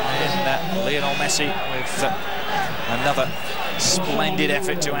 and Lionel Messi with Another splendid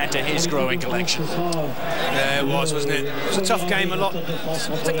effort to add to his growing collection. Yeah, it was, wasn't it? It was a tough game,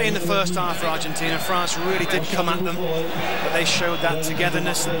 particularly in the first half for Argentina. France really did come at them, but they showed that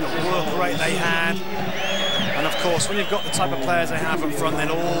togetherness, the work rate they had. And of course, when you've got the type of players they have up front,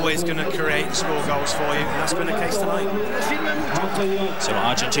 they're always going to create and score goals for you, and that's been the case tonight. So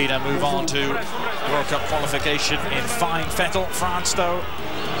Argentina move on to World Cup qualification in fine fettle. France, though,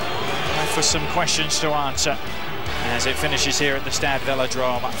 for some questions to answer as it finishes here at the Stade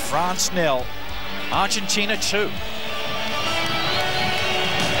Velodrome. France 0, Argentina 2.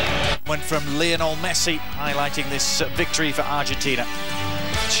 Went from Lionel Messi, highlighting this victory for Argentina.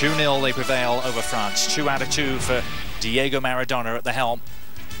 2-0 they prevail over France. 2 out of 2 for Diego Maradona at the helm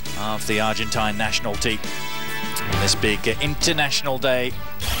of the Argentine national team. On this big international day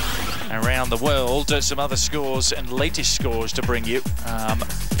around the world, some other scores and latest scores to bring you.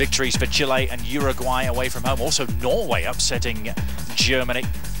 Victories for Chile and Uruguay away from home. Also Norway upsetting Germany,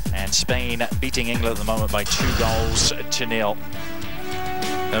 and Spain beating England at the moment by 2-0.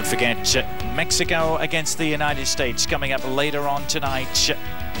 Don't forget Mexico against the United States coming up later on tonight.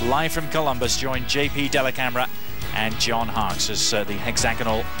 Live from Columbus, join JP Delacamera and John Harks as the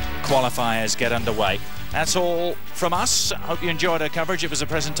hexagonal qualifiers get underway. That's all from us. Hope you enjoyed our coverage. It was a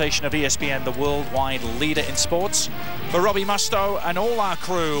presentation of ESPN, the worldwide leader in sports. For Robbie Mustoe and all our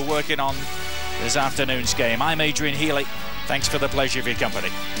crew working on this afternoon's game, I'm Adrian Healy. Thanks for the pleasure of your company.